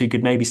teams who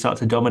could maybe start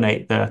to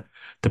dominate the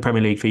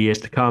Premier League for years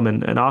to come.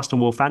 And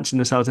Arsenal will fancy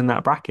themselves in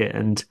that bracket.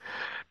 And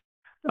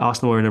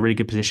Arsenal are in a really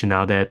good position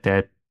now.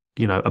 They're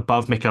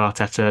above Mikel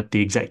Arteta.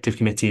 The executive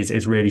committee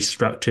is really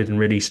structured and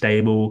really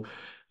stable.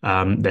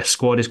 Their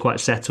squad is quite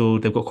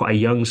settled. They've got quite a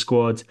young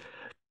squad,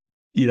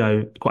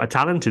 quite a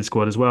talented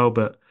squad as well.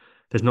 But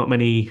there's not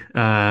many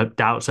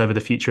doubts over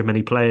the future of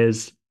many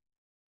players.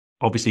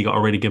 Obviously, got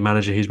a really good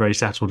manager who's very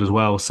settled as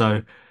well.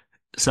 So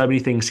many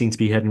things seem to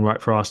be heading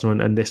right for Arsenal.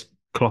 And this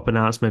Klopp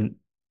announcement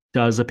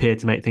does appear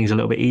to make things a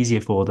little bit easier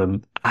for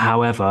them.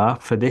 However,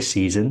 for this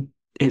season,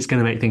 it's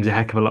going to make things a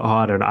heck of a lot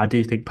harder. And I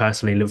do think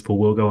personally Liverpool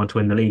will go on to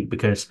win the league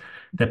because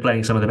they're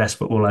playing some of the best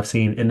football I've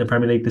seen in the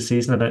Premier League this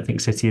season. I don't think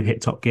City have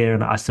hit top gear,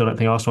 and I still don't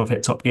think Arsenal have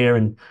hit top gear.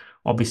 And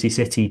obviously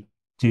City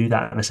do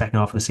that in the second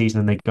half of the season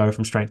and they go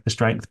from strength to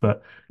strength.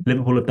 But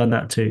Liverpool have done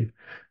that too.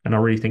 And I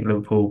really think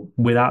Liverpool,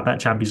 without that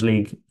Champions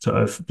League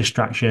sort of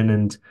distraction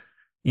and,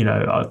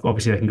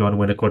 obviously they can go on and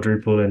win a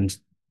quadruple and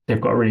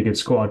they've got a really good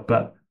squad.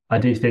 But I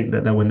do think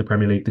that they'll win the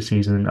Premier League this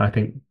season. And I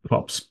think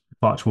Klopp's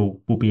parts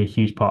will be a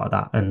huge part of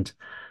that. And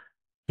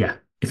yeah,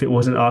 if it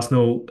wasn't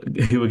Arsenal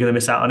who were going to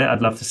miss out on it,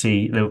 I'd love to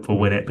see Liverpool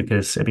win it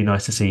because it'd be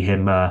nice to see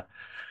him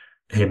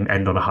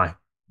end on a high.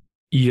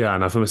 Yeah,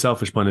 and from a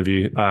selfish point of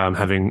view,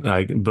 having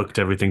booked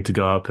everything to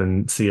go up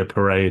and see a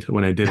parade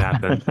when it did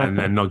happen, and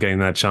then not getting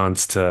that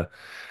chance to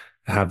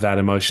have that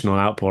emotional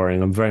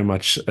outpouring, I'm very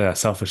much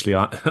selfishly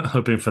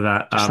hoping for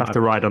that. Just have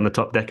to ride on the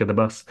top deck of the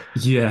bus.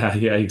 Yeah,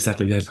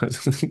 exactly. Yeah.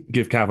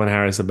 Give Calvin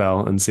Harris a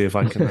bell and see if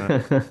I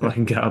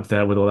can get up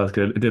there with all that.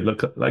 Good. It did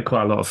look like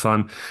quite a lot of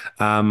fun.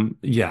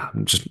 Yeah,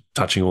 just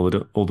touching all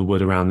the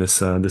wood around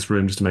this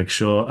room just to make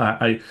sure.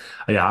 I'm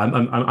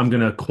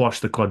going to quash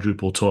the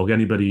quadruple talk.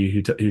 Anybody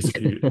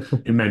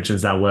who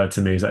mentions that word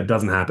to me is that it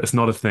doesn't happen. It's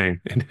not a thing.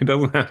 It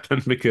doesn't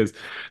happen because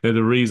there's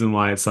a reason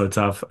why it's so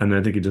tough. And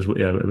I think it just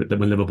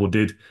when Liverpool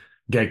did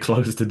get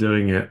close to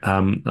doing it,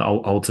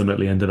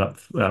 ultimately ended up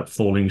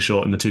falling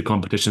short in the two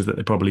competitions that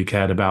they probably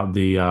cared about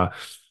the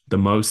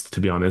most, to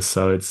be honest.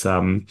 So it's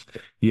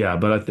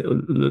but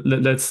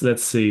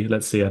let's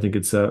see. I think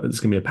it's going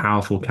to be a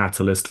powerful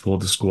catalyst for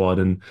the squad,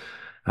 and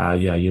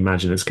you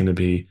imagine it's going to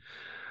be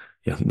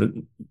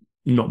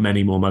not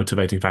many more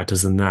motivating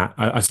factors than that.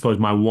 I suppose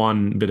my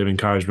one bit of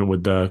encouragement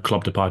with the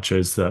Klopp departure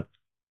is that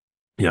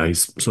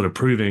he's sort of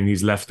proving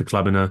he's left the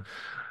club in a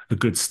a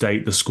good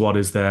state. The squad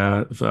is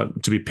there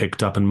to be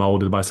picked up and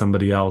moulded by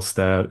somebody else.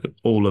 They're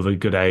all of a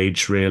good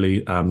age,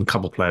 really. A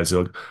couple of players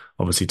who are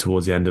obviously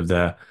towards the end of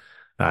their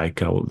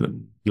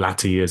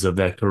latter years of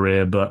their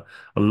career, but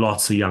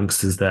lots of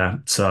youngsters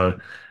there. So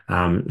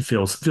it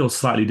feels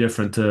slightly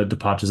different to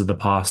departures of the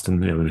past.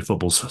 And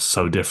football's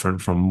so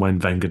different from when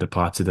Wenger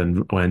departed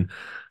and when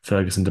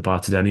Ferguson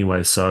departed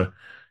anyway. So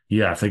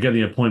yeah, if they get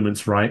the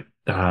appointments right,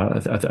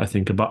 I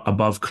think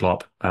above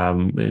Klopp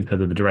in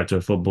terms of the director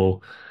of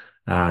football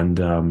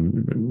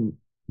and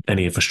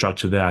any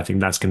infrastructure there, I think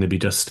that's going to be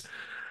just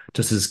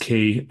as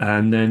key.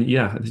 And then,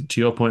 yeah,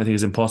 to your point, I think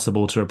it's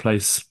impossible to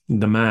replace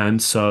the man.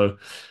 So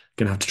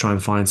going to have to try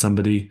and find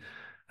somebody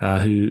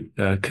who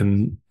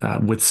can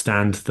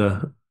withstand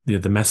the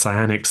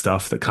messianic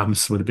stuff that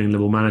comes with being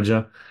Liverpool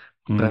manager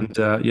and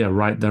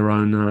write their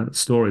own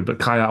story. But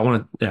Kaya, I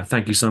want to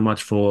thank you so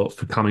much for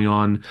coming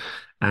on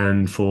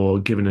and for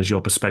giving us your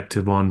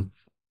perspective on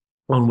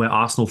where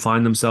Arsenal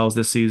find themselves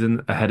this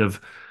season ahead of,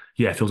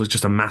 it feels like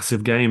just a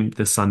massive game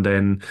this Sunday,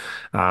 and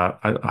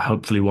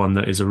hopefully one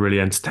that is a really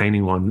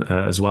entertaining one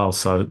as well.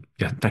 So,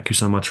 thank you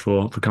so much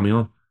for coming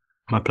on.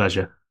 My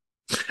pleasure.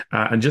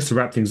 And just to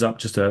wrap things up,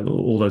 just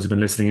all those who've been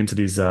listening into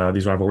these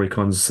rival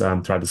recons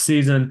throughout the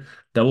season,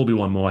 there will be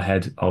one more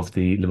ahead of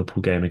the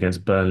Liverpool game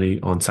against Burnley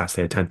on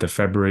Saturday, 10th of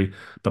February.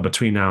 But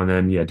between now and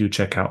then, do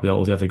check out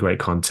all the other great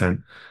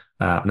content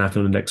on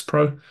Anfield Index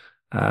Pro.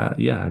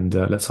 And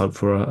let's hope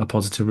for a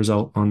positive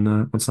result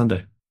on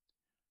Sunday.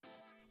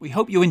 We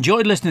hope you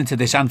enjoyed listening to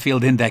this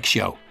Anfield Index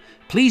show.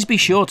 Please be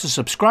sure to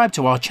subscribe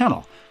to our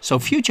channel so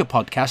future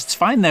podcasts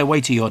find their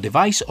way to your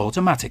device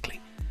automatically.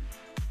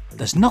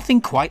 There's nothing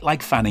quite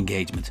like fan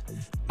engagement,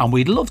 and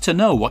we'd love to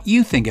know what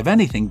you think of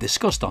anything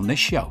discussed on this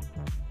show.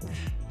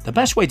 The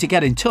best way to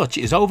get in touch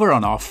is over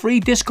on our free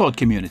Discord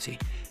community,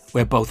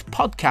 where both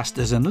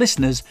podcasters and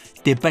listeners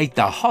debate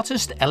the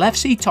hottest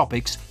LFC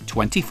topics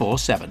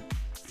 24/7.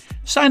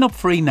 Sign up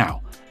free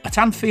now at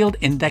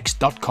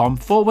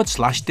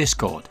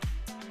anfieldindex.com/Discord.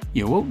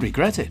 You won't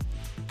regret it.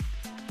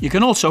 You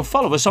can also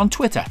follow us on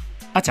Twitter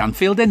at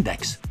Anfield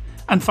Index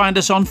and find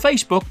us on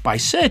Facebook by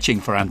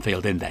searching for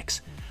Anfield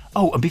Index.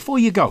 Oh, and before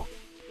you go,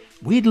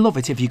 we'd love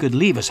it if you could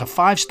leave us a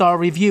 5-star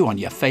review on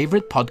your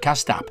favourite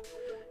podcast app.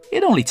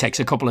 It only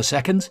takes a couple of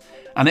seconds,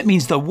 and it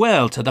means the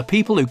world to the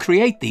people who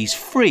create these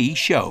free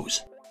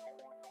shows.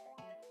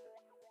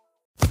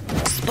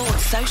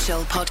 Sports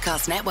Social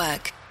Podcast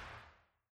Network.